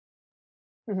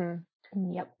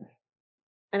 Mm-hmm. Yep.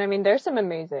 And I mean, there's some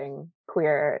amazing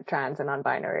queer, trans, and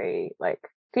non-binary, like,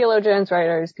 theologians,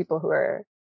 writers, people who are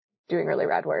doing really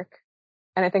rad work.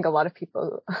 And I think a lot of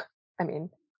people, I mean,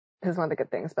 this is one of the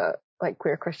good things about, like,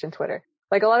 queer Christian Twitter.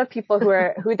 Like, a lot of people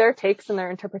who their takes and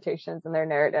their interpretations and their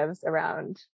narratives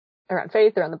around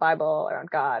faith, around the Bible, around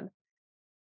God,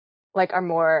 like, are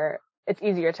more, it's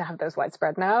easier to have those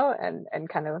widespread now and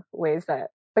kind of ways that,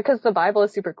 because the Bible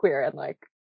is super queer and, like,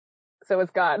 so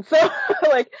is God. So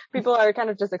like people are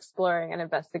kind of just exploring and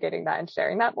investigating that and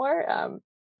sharing that more,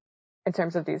 in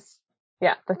terms of these,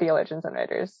 the theologians and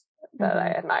writers that I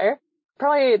admire.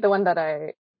 Probably one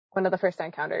of the first I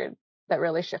encountered that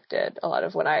really shifted a lot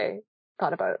of what I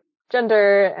thought about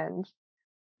gender and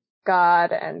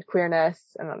God and queerness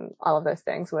and all of those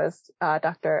things was,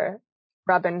 Dr.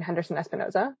 Robin Henderson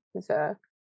Espinoza, who's a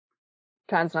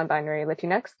trans non-binary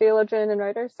Latinx theologian and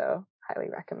writer. So highly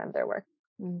recommend their work.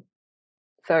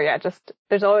 So yeah, just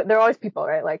there are always people,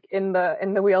 right? Like in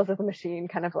the wheels of the machine,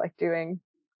 kind of like building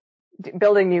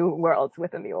new worlds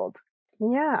within the old.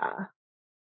 Yeah.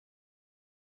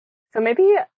 So maybe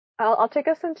I'll take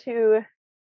us into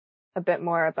a bit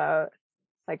more about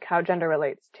like how gender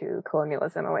relates to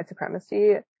colonialism and white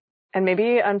supremacy, and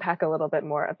maybe unpack a little bit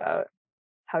more about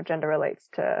how gender relates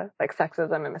to like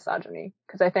sexism and misogyny.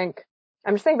 Because I think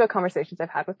I'm just thinking about conversations I've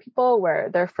had with people where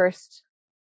their first,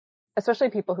 especially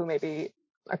people who maybe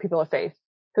are people of faith,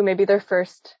 who maybe their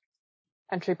first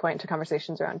entry point to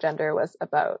conversations around gender was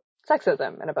about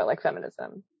sexism and about like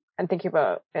feminism and thinking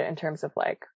about it in terms of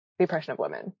like the oppression of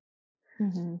women.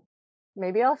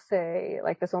 Maybe I'll say,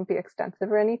 like, this won't be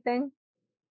extensive or anything,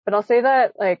 but I'll say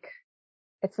that like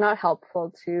it's not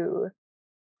helpful to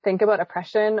think about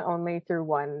oppression only through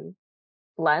one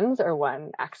lens or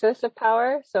one axis of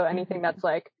power. So anything that's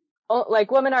like, oh,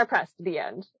 like women are oppressed, the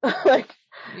end, like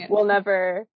will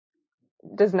never,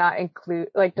 does not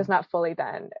fully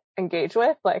then engage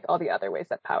with like all the other ways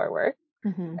that power works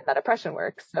and that oppression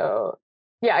works. So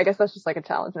yeah, I guess that's just like a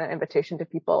challenge and an invitation to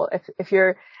people. If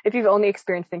you've only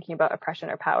experienced thinking about oppression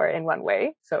or power in one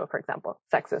way, so for example,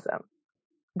 sexism,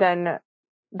 then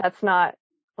that's not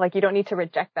like, you don't need to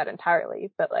reject that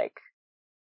entirely, but like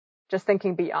just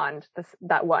thinking beyond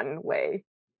that one way,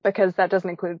 because that doesn't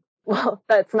include, well,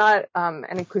 that's not an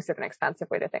inclusive and expansive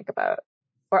way to think about,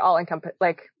 or all encompass,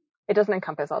 like it doesn't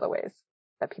encompass all the ways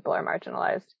that people are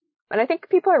marginalized. And I think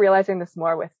people are realizing this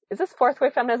more with, is this fourth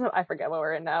wave feminism? I forget what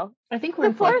we're in now. I think we're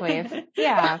in fourth wave.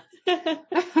 Yeah.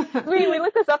 we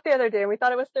looked this up the other day and we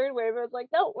thought it was third wave. It was like,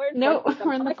 no, we're in fourth wave.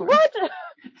 We're in the like, fourth.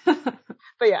 What?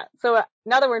 But yeah, so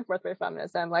now that we're in fourth wave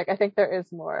feminism, like I think there is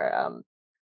more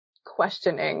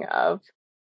questioning of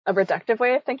a reductive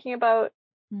way of thinking about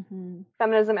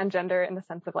feminism and gender, in the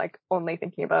sense of like only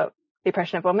thinking about the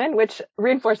oppression of women, which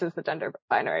reinforces the gender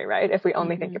binary, right? If we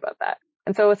only think about that.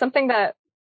 And so it's something that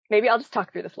maybe I'll just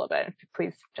talk through this a little bit, and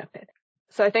please jump in.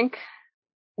 So I think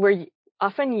we're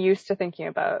often used to thinking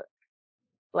about,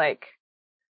 like,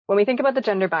 when we think about the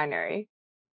gender binary,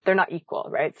 they're not equal,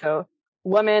 right? So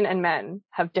women and men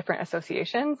have different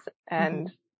associations, and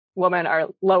women are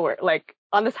lower, like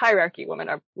on this hierarchy, women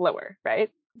are lower, right?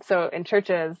 So in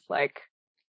churches, like,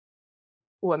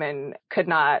 women could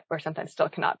not, or sometimes still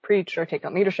cannot, preach or take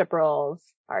on leadership roles,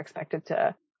 are expected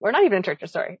to, or not even in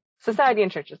churches, sorry, society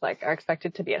and churches, like, are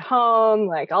expected to be at home,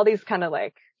 like all these kind of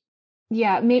like.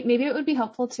 Yeah, maybe it would be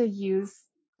helpful to use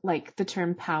like the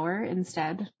term power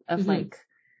instead of like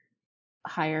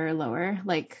higher or lower,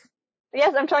 like.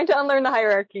 Yes, I'm trying to unlearn the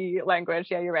hierarchy language.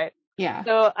 Yeah, you're right. Yeah.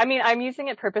 So, I mean, I'm using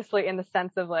it purposely in the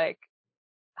sense of like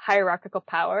hierarchical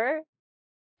power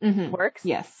works.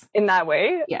 Yes. In that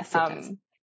way. Yes, it does.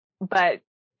 But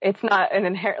it's not an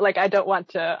inherent, like, I want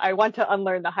to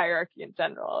unlearn the hierarchy in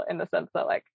general, in the sense that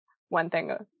like one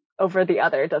thing over the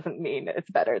other doesn't mean it's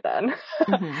better than.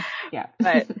 Yeah.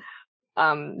 But,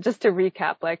 just to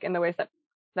recap, like in the ways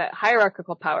that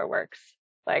hierarchical power works,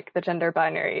 like the gender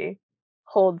binary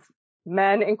holds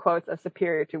men in quotes as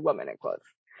superior to women in quotes.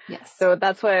 Yes. So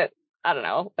that's what, I don't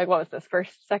know, like what was this,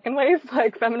 second wave,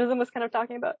 like feminism was kind of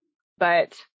talking about.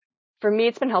 But for me,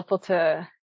 it's been helpful to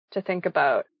think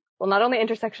about, well, not only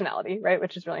intersectionality, right,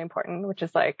 which is really important, which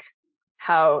is like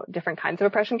how different kinds of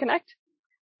oppression connect,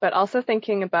 but also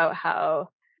thinking about how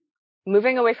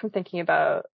moving away from thinking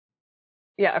about,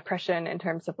 oppression in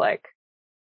terms of like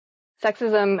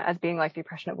sexism as being like the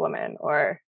oppression of women,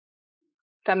 or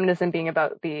feminism being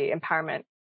about the empowerment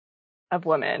of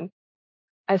women.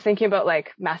 I was thinking about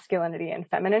like masculinity and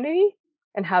femininity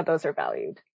and how those are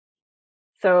valued.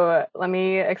 So let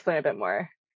me explain a bit more.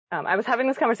 I was having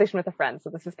this conversation with a friend, so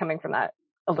this is coming from that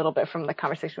a little bit from the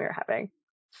conversation we were having.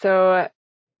 So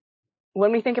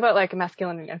when we think about like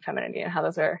masculinity and femininity and how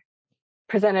those are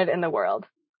presented in the world,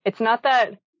 it's not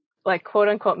that like quote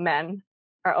unquote men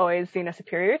are always seen as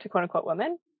superior to quote unquote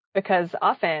women, because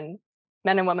often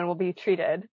men and women will be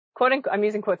treated, quote unquote, I'm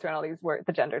using quotes around all these words,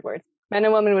 the gendered words. Men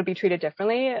and women would be treated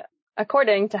differently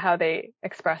according to how they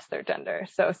express their gender.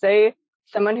 So say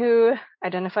someone who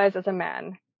identifies as a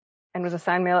man and was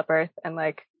assigned male at birth and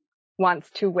like wants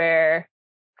to wear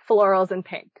florals and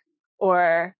pink,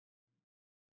 or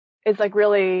is like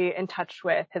really in touch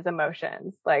with his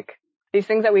emotions, like these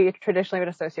things that we traditionally would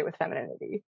associate with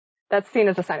femininity, that's seen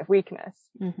as a sign of weakness,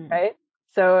 right?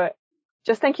 So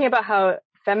just thinking about how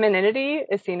femininity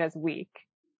is seen as weak,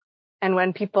 and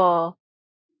when people,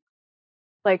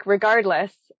 like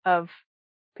regardless of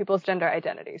people's gender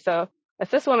identity, so a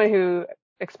cis woman who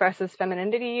expresses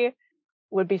femininity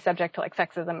would be subject to like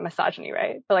sexism and misogyny,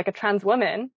 right? But like a trans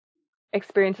woman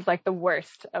experiences like the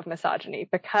worst of misogyny,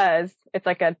 because it's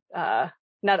like a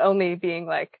not only being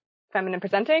like feminine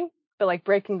presenting, but like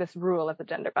breaking this rule of the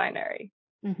gender binary.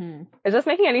 Is this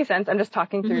making any sense? I'm just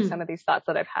talking through some of these thoughts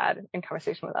that I've had in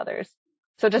conversation with others.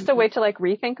 So just a way to like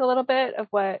rethink a little bit of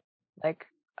what like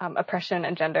oppression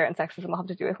and gender and sexism will have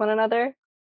to do with one another.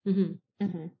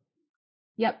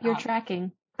 Yep, you're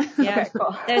tracking. Yeah. Okay,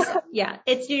 cool.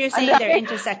 You're saying they're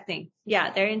intersecting.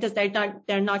 Yeah,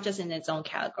 they're not just in its own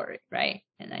category, right?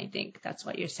 And I think that's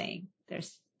what you're saying.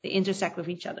 They intersect with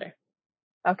each other.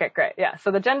 Okay, great. Yeah.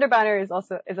 So the gender binary is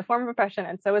a form of oppression,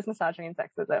 and so is misogyny and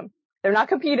sexism. They're not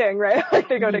competing, right? Like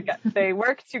they go together, they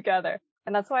work together.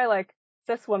 And that's why like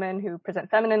cis women who present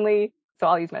femininely, so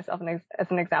I'll use myself as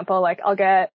an example, like I'll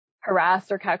get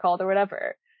harassed or catcalled or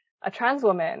whatever. A trans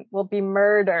woman will be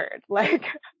murdered. Like,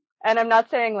 and I'm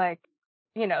not saying like,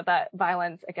 that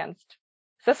violence against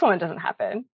cis women doesn't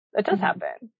happen. It does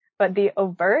happen. But the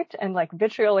overt and like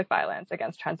vitriolic violence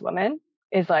against trans women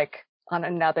is like on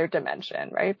another dimension,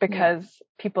 right? Because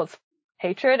people's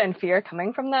hatred and fear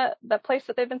coming from that place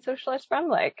that they've been socialized from,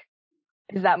 like,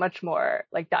 is that much more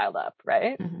like dialed up,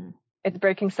 right? It's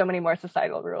breaking so many more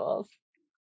societal rules.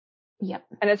 Yep.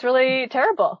 And it's really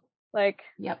terrible. Like,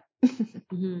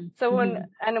 So and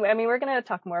I mean, we're going to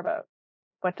talk more about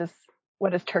what is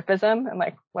TERFism and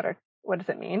like what does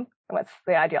it mean and what's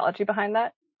the ideology behind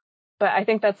that. But I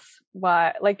think that's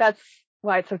why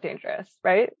it's so dangerous,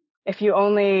 right? If you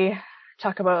only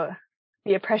talk about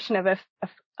the oppression of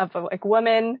like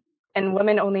women, and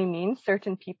women only mean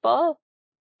certain people,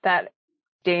 that's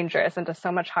dangerous and does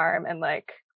so much harm, and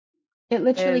like it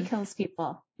literally kills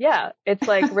people. Yeah, it's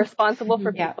like responsible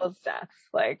for people's deaths.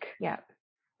 Like,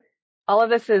 all of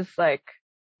this is like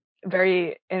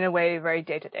in a way, very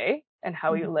day to day and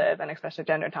how we live, and especially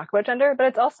gender, and talk about gender. But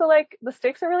it's also like the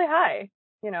stakes are really high,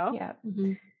 Yeah.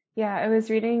 Yeah, I was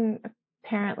reading,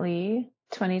 apparently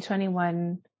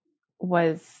 2021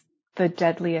 was the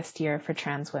deadliest year for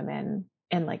trans women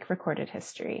in like recorded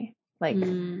history. Like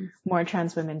more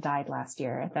trans women died last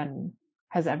year than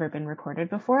has ever been recorded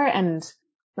before. And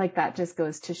like that just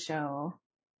goes to show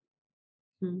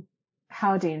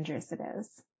how dangerous it is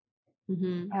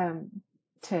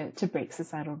to break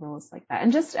societal rules like that.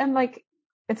 And like,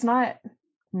 it's not,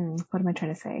 what am I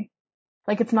trying to say?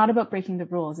 Like, it's not about breaking the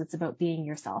rules. It's about being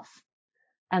yourself.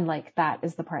 And like, that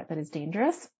is the part that is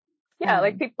dangerous. Yeah.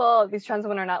 Like these trans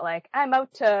women are not like, I'm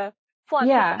out to flaunt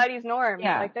society's norms.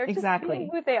 Yeah, like they're just being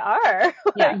who they are.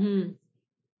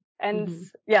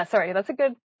 And sorry, that's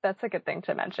a good thing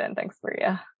to mention. Thanks,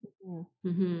 Maria.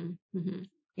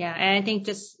 Yeah. And I think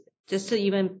just to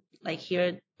even like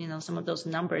hear, some of those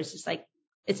numbers, it's like,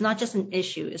 it's not just an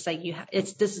issue. It's like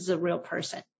this is a real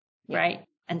person, right?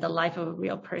 And the life of a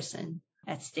real person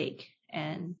at stake.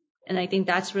 And I think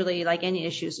that's really, like any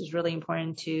issues, is really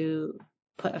important to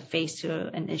put a face to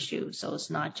an issue. So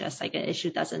it's not just like an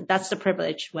issue that's the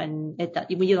privilege when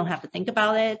you don't have to think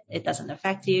about it. It doesn't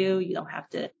affect you. You don't have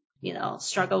to,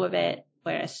 struggle with it.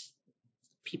 Whereas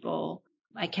people,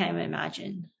 I can't even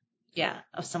imagine,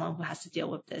 of someone who has to deal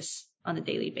with this on a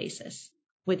daily basis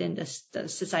within the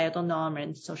societal norm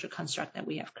and social construct that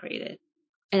we have created.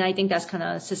 And I think that's kind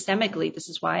of systemically, this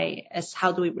is why,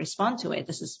 how do we respond to it?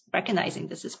 This is recognizing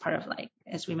this is part of, like,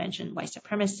 as we mentioned, white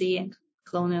supremacy and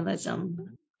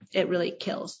colonialism. It really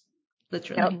kills,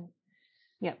 literally.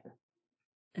 Yep.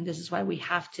 And this is why we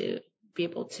have to be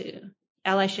able to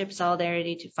allyship,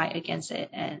 solidarity to fight against it,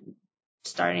 and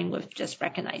starting with just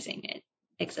recognizing it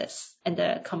exists and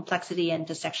the complexity and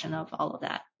intersection of all of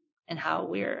that and how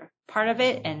we're part of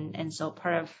it. And so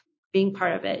part of being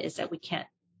part of it is that we can't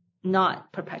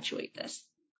not perpetuate this.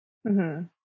 Mm-hmm.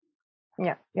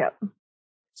 Yeah.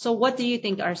 So what do you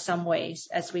think are some ways,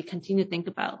 as we continue to think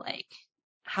about like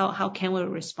how can we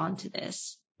respond to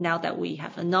this now that we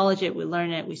have acknowledged it, we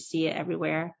learn it, we see it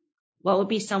everywhere? What would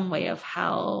be some way of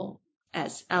how,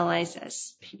 as allies,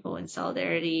 as people in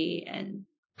solidarity, and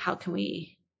how can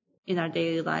we in our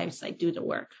daily lives like do the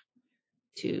work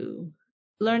to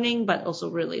learning, but also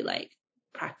really like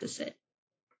practice it?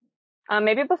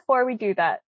 Maybe before we do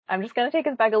that, I'm just going to take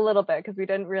us back a little bit because we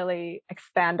didn't really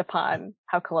expand upon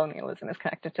how colonialism is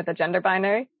connected to the gender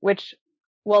binary, which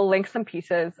we'll link some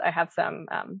pieces. I have some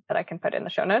that I can put in the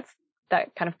show notes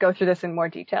that kind of go through this in more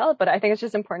detail. But I think it's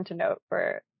just important to note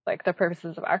for like the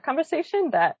purposes of our conversation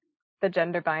that the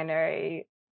gender binary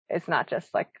is not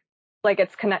just like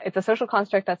it's a social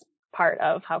construct that's part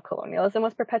of how colonialism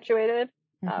was perpetuated,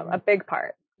 a big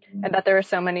part, and that there are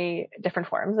so many different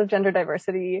forms of gender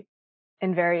diversity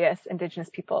in various indigenous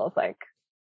peoples, like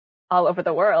all over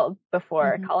the world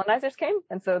before colonizers came.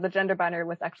 And so the gender binary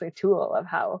was actually a tool of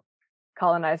how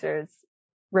colonizers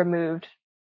removed,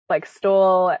 like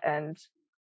stole and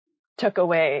took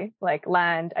away like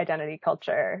land, identity,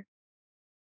 culture,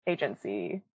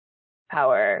 agency,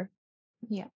 power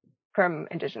from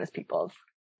indigenous peoples.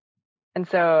 And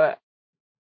so,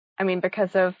 I mean,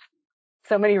 because of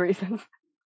so many reasons,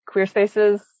 queer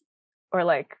spaces or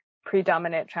like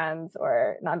predominant trans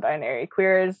or non-binary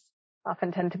queers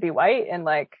often tend to be white. And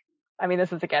like, I mean,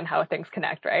 this is again how things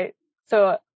connect, right?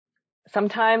 So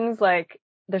sometimes like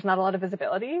there's not a lot of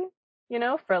visibility, you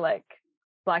know, for like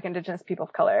Black, Indigenous people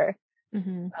of color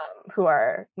who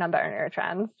are non-binary or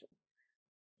trans.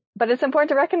 But it's important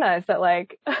to recognize that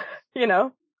like, you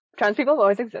know, trans people have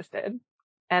always existed,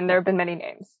 and there have been many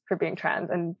names for being trans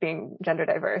and being gender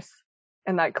diverse,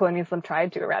 and that colonialism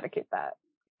tried to eradicate that.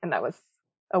 And that was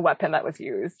a weapon that was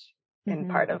used in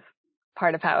part of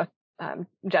how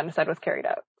genocide was carried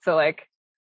out. So like,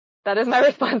 that is my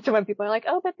response to when people are like,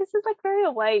 oh, but this is like very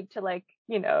white to like,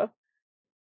 you know,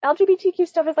 LGBTQ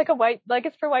stuff is like a white, like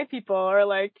it's for white people, or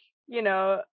like, you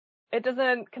know, it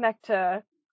doesn't connect to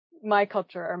my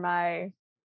culture or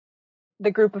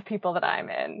the group of people that I'm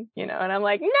in, you know, and I'm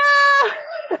like, no!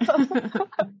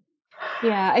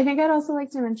 Yeah, I think I'd also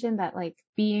like to mention that like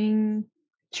being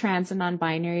trans and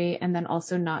non-binary and then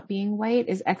also not being white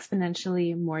is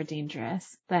exponentially more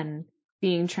dangerous than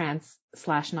being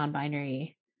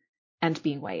trans/non-binary and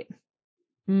being white.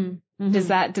 Did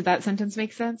that sentence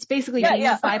make sense? Basically, being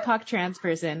a BIPOC trans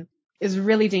person is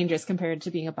really dangerous compared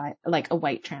to being a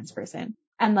white trans person.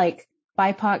 And like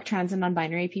BIPOC trans and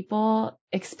non-binary people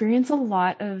experience a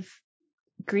lot of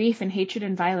grief and hatred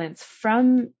and violence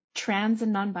from trans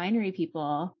and non-binary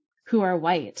people who are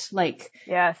white. Like,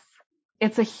 yes,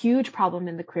 it's a huge problem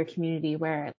in the queer community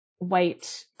where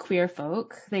white queer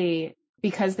folk,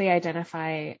 because they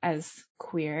identify as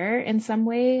queer in some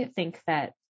way, think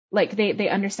that like they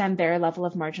understand their level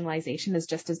of marginalization is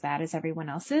just as bad as everyone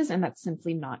else's, and that's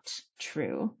simply not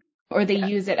true. Or they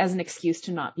use it as an excuse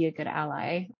to not be a good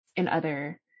ally in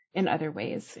other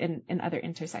ways, in other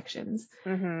intersections.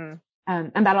 And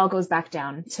that all goes back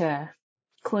down to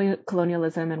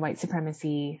colonialism and white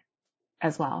supremacy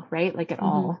as well, right? Like it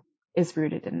all is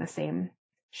rooted in the same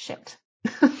shit.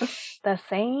 The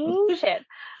same shit.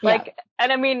 Like,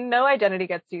 and I mean, no identity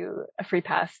gets you a free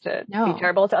pass to be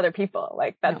terrible to other people.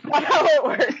 Like, that's not how it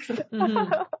works.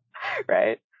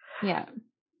 Right? Yeah.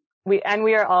 We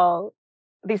are all,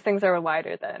 these things are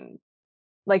wider than,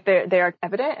 like, they are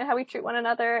evident in how we treat one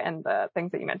another and the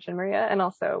things that you mentioned, Maria. And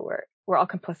also we're all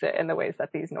complicit in the ways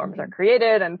that these norms are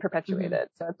created and perpetuated.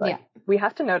 So it's like, we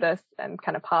have to notice and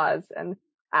kind of pause and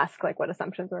ask like what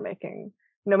assumptions we're making,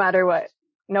 no matter what.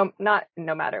 Not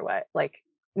no matter what, like,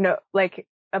 no, like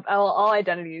all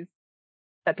identities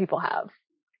that people have.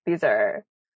 These are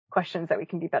questions that we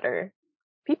can be better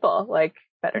people, like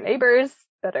better neighbors,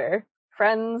 better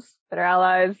friends, better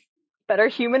allies, better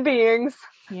human beings.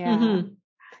 Yeah.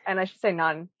 And I should say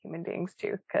non-human beings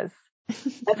too, because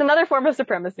that's another form of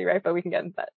supremacy, right? But we can get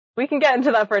into that. We can get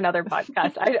into that for another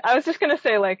podcast. I was just going to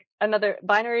say like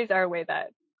binaries are a way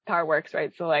that power works,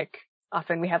 right? So like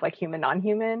often we have like human,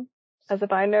 non-human as a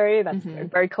binary. That's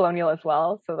very colonial as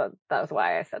well. So that was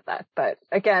why I said that. But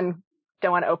again,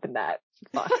 don't want to open that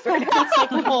box. It's like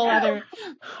a whole other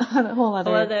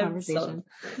conversation.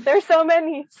 There's so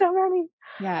many.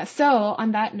 Yeah. So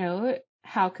on that note,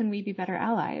 how can we be better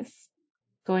allies?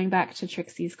 Going back to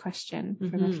Trixie's question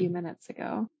from a few minutes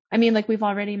ago. I mean, like we've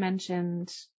already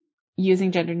mentioned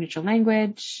using gender neutral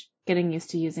language, getting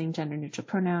used to using gender neutral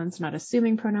pronouns, not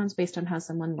assuming pronouns based on how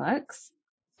someone looks.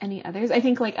 Any others? I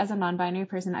think like as a non-binary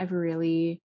person, I've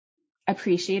really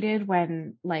appreciated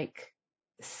when like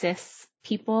cis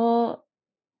people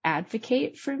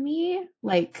advocate for me.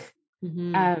 Like,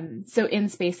 so in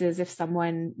spaces, if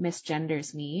someone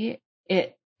misgenders me,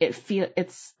 it's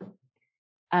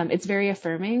very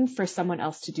affirming for someone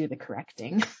else to do the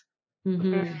correcting,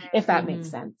 if that makes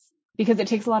sense. Because it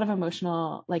takes a lot of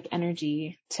emotional like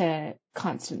energy to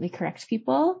constantly correct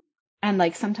people. And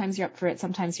like sometimes you're up for it,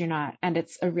 sometimes you're not. And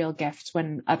it's a real gift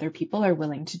when other people are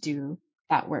willing to do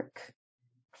that work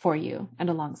for you and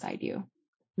alongside you.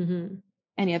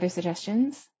 Any other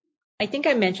suggestions? I think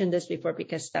I mentioned this before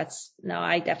because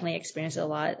I definitely experience it a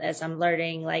lot as I'm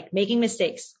learning, like making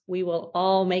mistakes. We will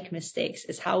all make mistakes.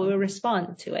 It's how we will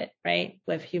respond to it, right?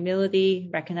 With humility,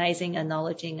 recognizing,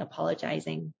 acknowledging,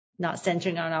 apologizing, not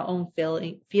centering on our own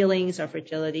feelings or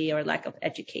fragility or lack of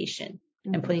education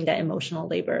and putting that emotional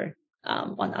labor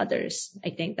on others.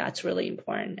 I think that's really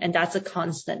important. And that's a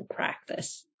constant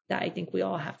practice that I think we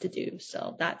all have to do.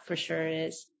 So that for sure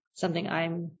is something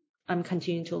I'm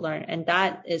continuing to learn. And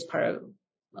that is part of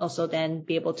also then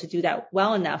be able to do that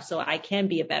well enough so I can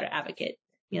be a better advocate,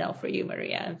 for you,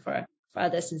 Maria, and for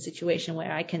others in situation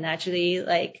where I can actually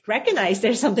like recognize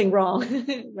there's something wrong,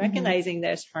 recognizing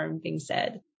there's harm being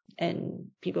said and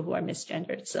people who are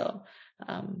misgendered. So,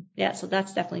 so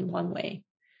that's definitely one way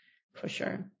for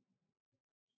sure.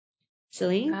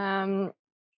 Celine?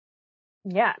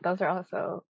 Yeah, those are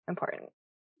also important.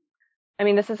 I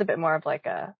mean, this is a bit more of like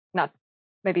not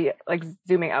maybe like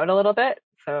zooming out a little bit.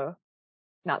 So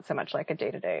not so much like a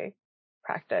day-to-day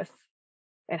practice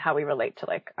in how we relate to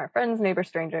like our friends, neighbors,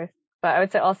 strangers. But I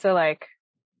would say also like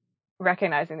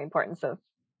recognizing the importance of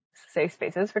safe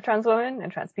spaces for trans women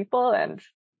and trans people. And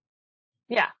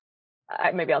yeah,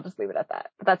 maybe I'll just leave it at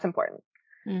that. But that's important.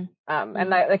 And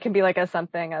that can be like as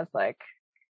something as like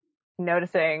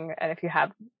noticing, and if you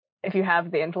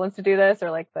have the influence to do this or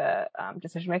like the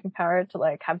decision-making power to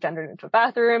like have gender neutral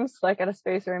bathrooms, like at a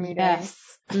space or a meeting,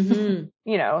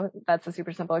 that's a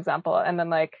super simple example. And then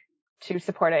like to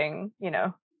supporting,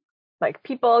 like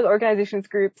people, organizations,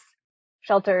 groups,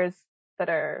 shelters that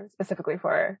are specifically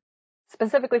for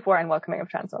and welcoming of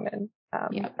trans women, I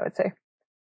would say.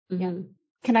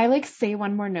 Can I like say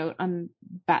one more note on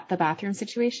the bathroom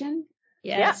situation?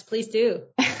 Yes, please do.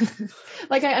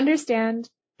 Like I understand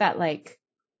that like,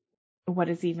 what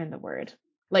is even the word?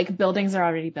 Like buildings are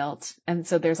already built. And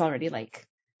so there's already like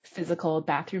physical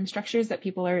bathroom structures that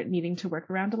people are needing to work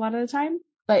around a lot of the time.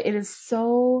 But it is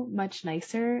so much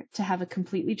nicer to have a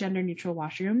completely gender neutral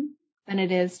washroom than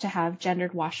it is to have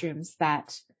gendered washrooms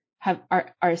that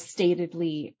are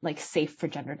statedly like safe for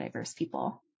gender diverse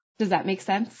people. Does that make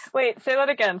sense? Wait, say that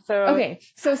again. Okay.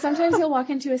 So sometimes you'll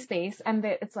walk into a space and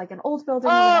it's like an old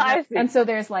building. I see. And so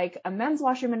there's like a men's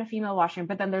washroom and a female washroom,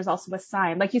 but then there's also a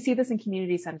sign. Like you see this in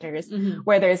community centers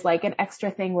where there's like an extra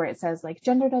thing where it says like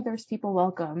gender diverse people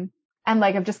welcome. And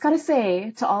like, I've just got to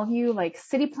say to all of you like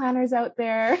city planners out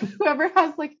there, whoever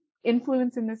has like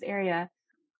influence in this area,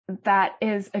 that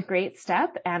is a great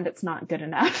step and it's not good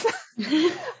enough.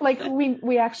 Like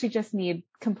we actually just need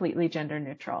completely gender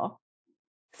neutral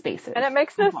spaces. And it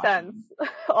makes no sense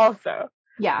also.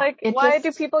 Yeah. Like why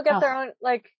do people get their own,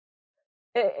 like,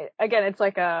 again, it's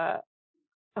like a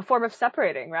form of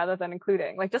separating rather than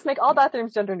including. Like just make all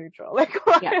bathrooms gender neutral. Like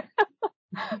why?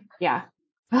 Yeah.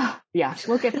 Yeah,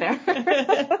 we'll get there.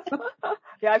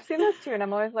 Yeah, I've seen those too and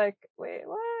I'm always like, wait,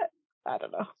 what? I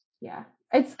don't know. Yeah.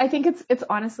 I think it's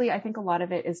honestly, I think a lot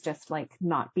of it is just like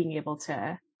not being able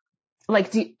to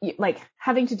like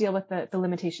having to deal with the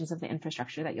limitations of the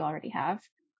infrastructure that you already have,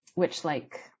 which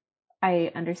like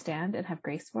I understand and have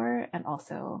grace for, and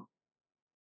also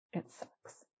it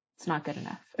sucks. It's not good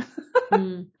enough.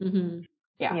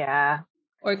 Yeah.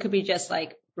 Or it could be just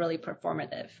like really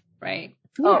performative, right?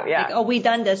 Yeah. Like, we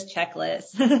done this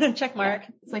checklist. Check mark. Yeah.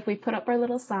 It's like we put up our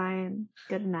little sign.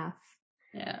 Good enough.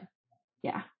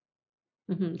 Yeah.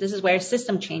 This is where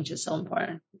system change is so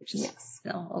important, which is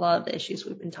a lot of the issues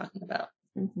we've been talking about.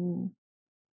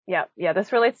 Yeah,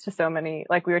 this relates to so many,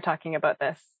 like we were talking about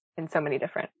this in so many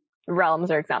different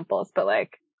realms or examples, but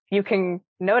like you can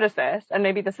notice this, and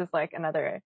maybe this is like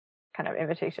another kind of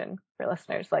invitation for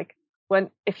listeners, like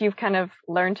if you've kind of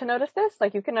learned to notice this,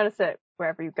 like you can notice it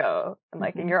wherever you go, and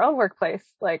like in your own workplace,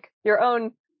 like your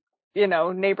own,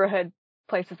 neighborhood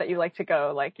places that you like to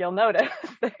go, like you'll notice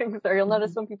things, or you'll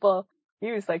notice when people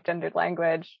use like gendered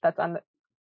language that's on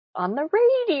the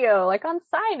radio, like on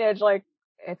signage, like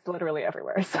it's literally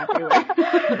everywhere. So,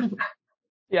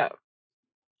 yeah.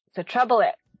 So trouble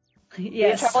it.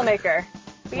 Yes. Be a troublemaker.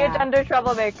 Be a gender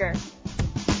troublemaker.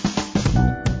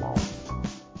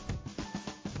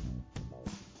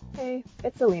 Hey,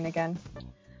 it's Celine again.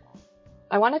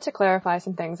 I wanted to clarify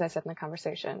some things I said in the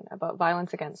conversation about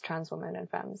violence against trans women and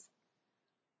femmes.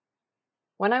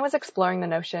 When I was exploring the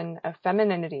notion of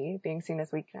femininity being seen as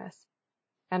weakness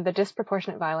and the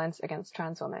disproportionate violence against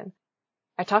trans women,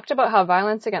 I talked about how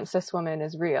violence against cis women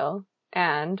is real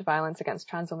and violence against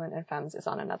trans women and femmes is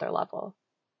on another level.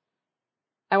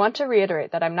 I want to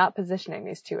reiterate that I'm not positioning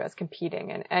these two as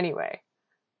competing in any way.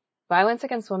 Violence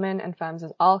against women and femmes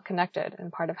is all connected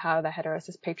and part of how the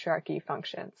heterosis patriarchy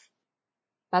functions.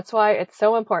 That's why it's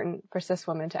so important for cis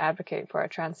women to advocate for our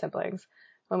trans siblings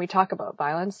when we talk about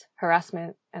violence,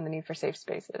 harassment, and the need for safe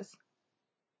spaces.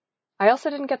 I also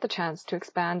didn't get the chance to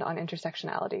expand on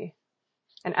intersectionality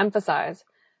and emphasize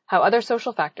how other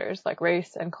social factors like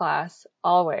race and class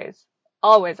always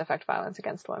affect violence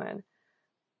against women.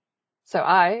 So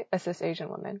I, a cis Asian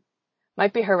woman,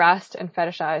 might be harassed and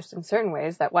fetishized in certain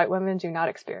ways that white women do not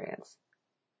experience.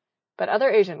 But other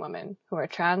Asian women who are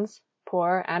trans,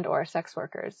 poor, and/or sex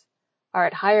workers are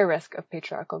at higher risk of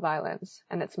patriarchal violence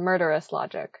and its murderous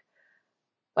logic,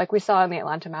 like we saw in the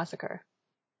Atlanta massacre.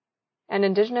 And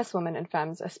Indigenous women and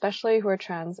femmes, especially who are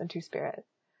trans and two-spirit,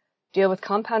 deal with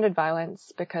compounded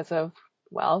violence because of,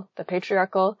 well, the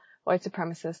patriarchal, white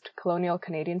supremacist, colonial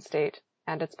Canadian state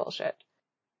and its bullshit.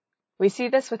 We see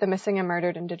this with the missing and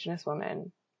murdered Indigenous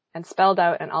women, and spelled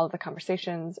out in all of the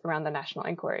conversations around the national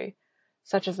inquiry,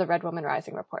 such as the Red Woman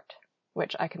Rising report,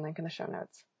 which I can link in the show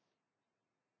notes.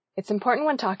 It's important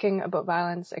when talking about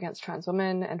violence against trans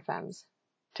women and femmes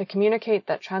to communicate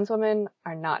that trans women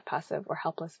are not passive or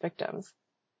helpless victims.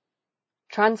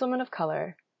 Trans women of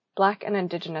color, Black and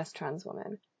Indigenous trans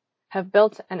women, have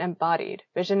built and embodied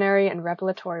visionary and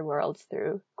revelatory worlds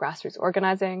through grassroots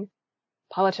organizing,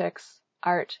 politics,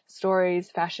 art,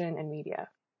 stories, fashion, and media.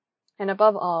 And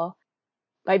above all,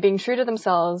 by being true to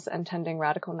themselves and tending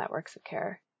radical networks of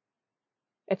care.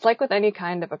 It's like with any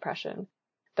kind of oppression.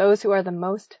 Those who are the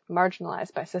most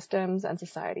marginalized by systems and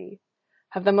society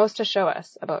have the most to show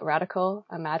us about radical,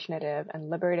 imaginative,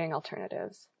 and liberating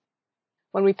alternatives.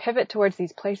 When we pivot towards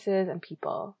these places and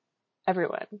people,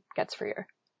 everyone gets freer.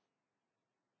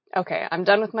 Okay, I'm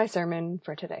done with my sermon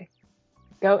for today.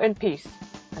 Go in peace.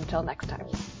 Until next time.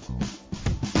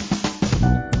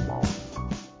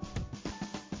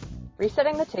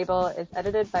 Resetting the Table is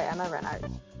edited by Emma Renard,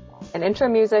 and intro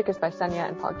music is by Senya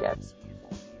and Paul Gibbs.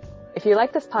 If you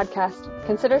like this podcast,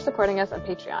 consider supporting us on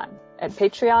Patreon at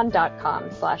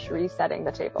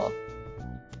patreon.com/resettingthetable.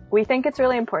 We think it's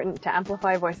really important to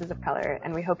amplify voices of color,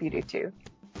 and we hope you do too.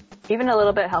 Even a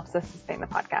little bit helps us sustain the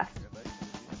podcast.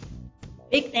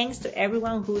 Big thanks to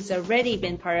everyone who's already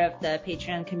been part of the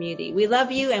Patreon community. We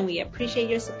love you and we appreciate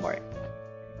your support.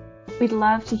 We'd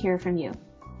love to hear from you.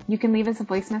 You can leave us a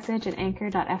voice message at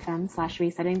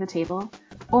anchor.fm/resettingthetable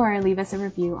or leave us a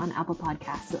review on Apple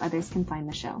Podcasts so others can find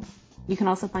the show. You can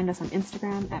also find us on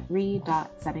Instagram at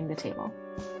re.settingthetable.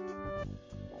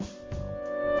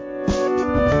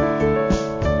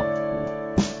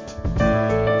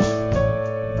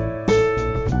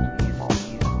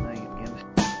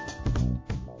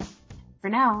 For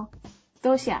now,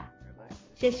 多谢.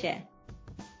 谢谢.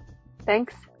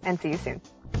 Thanks, and see you soon.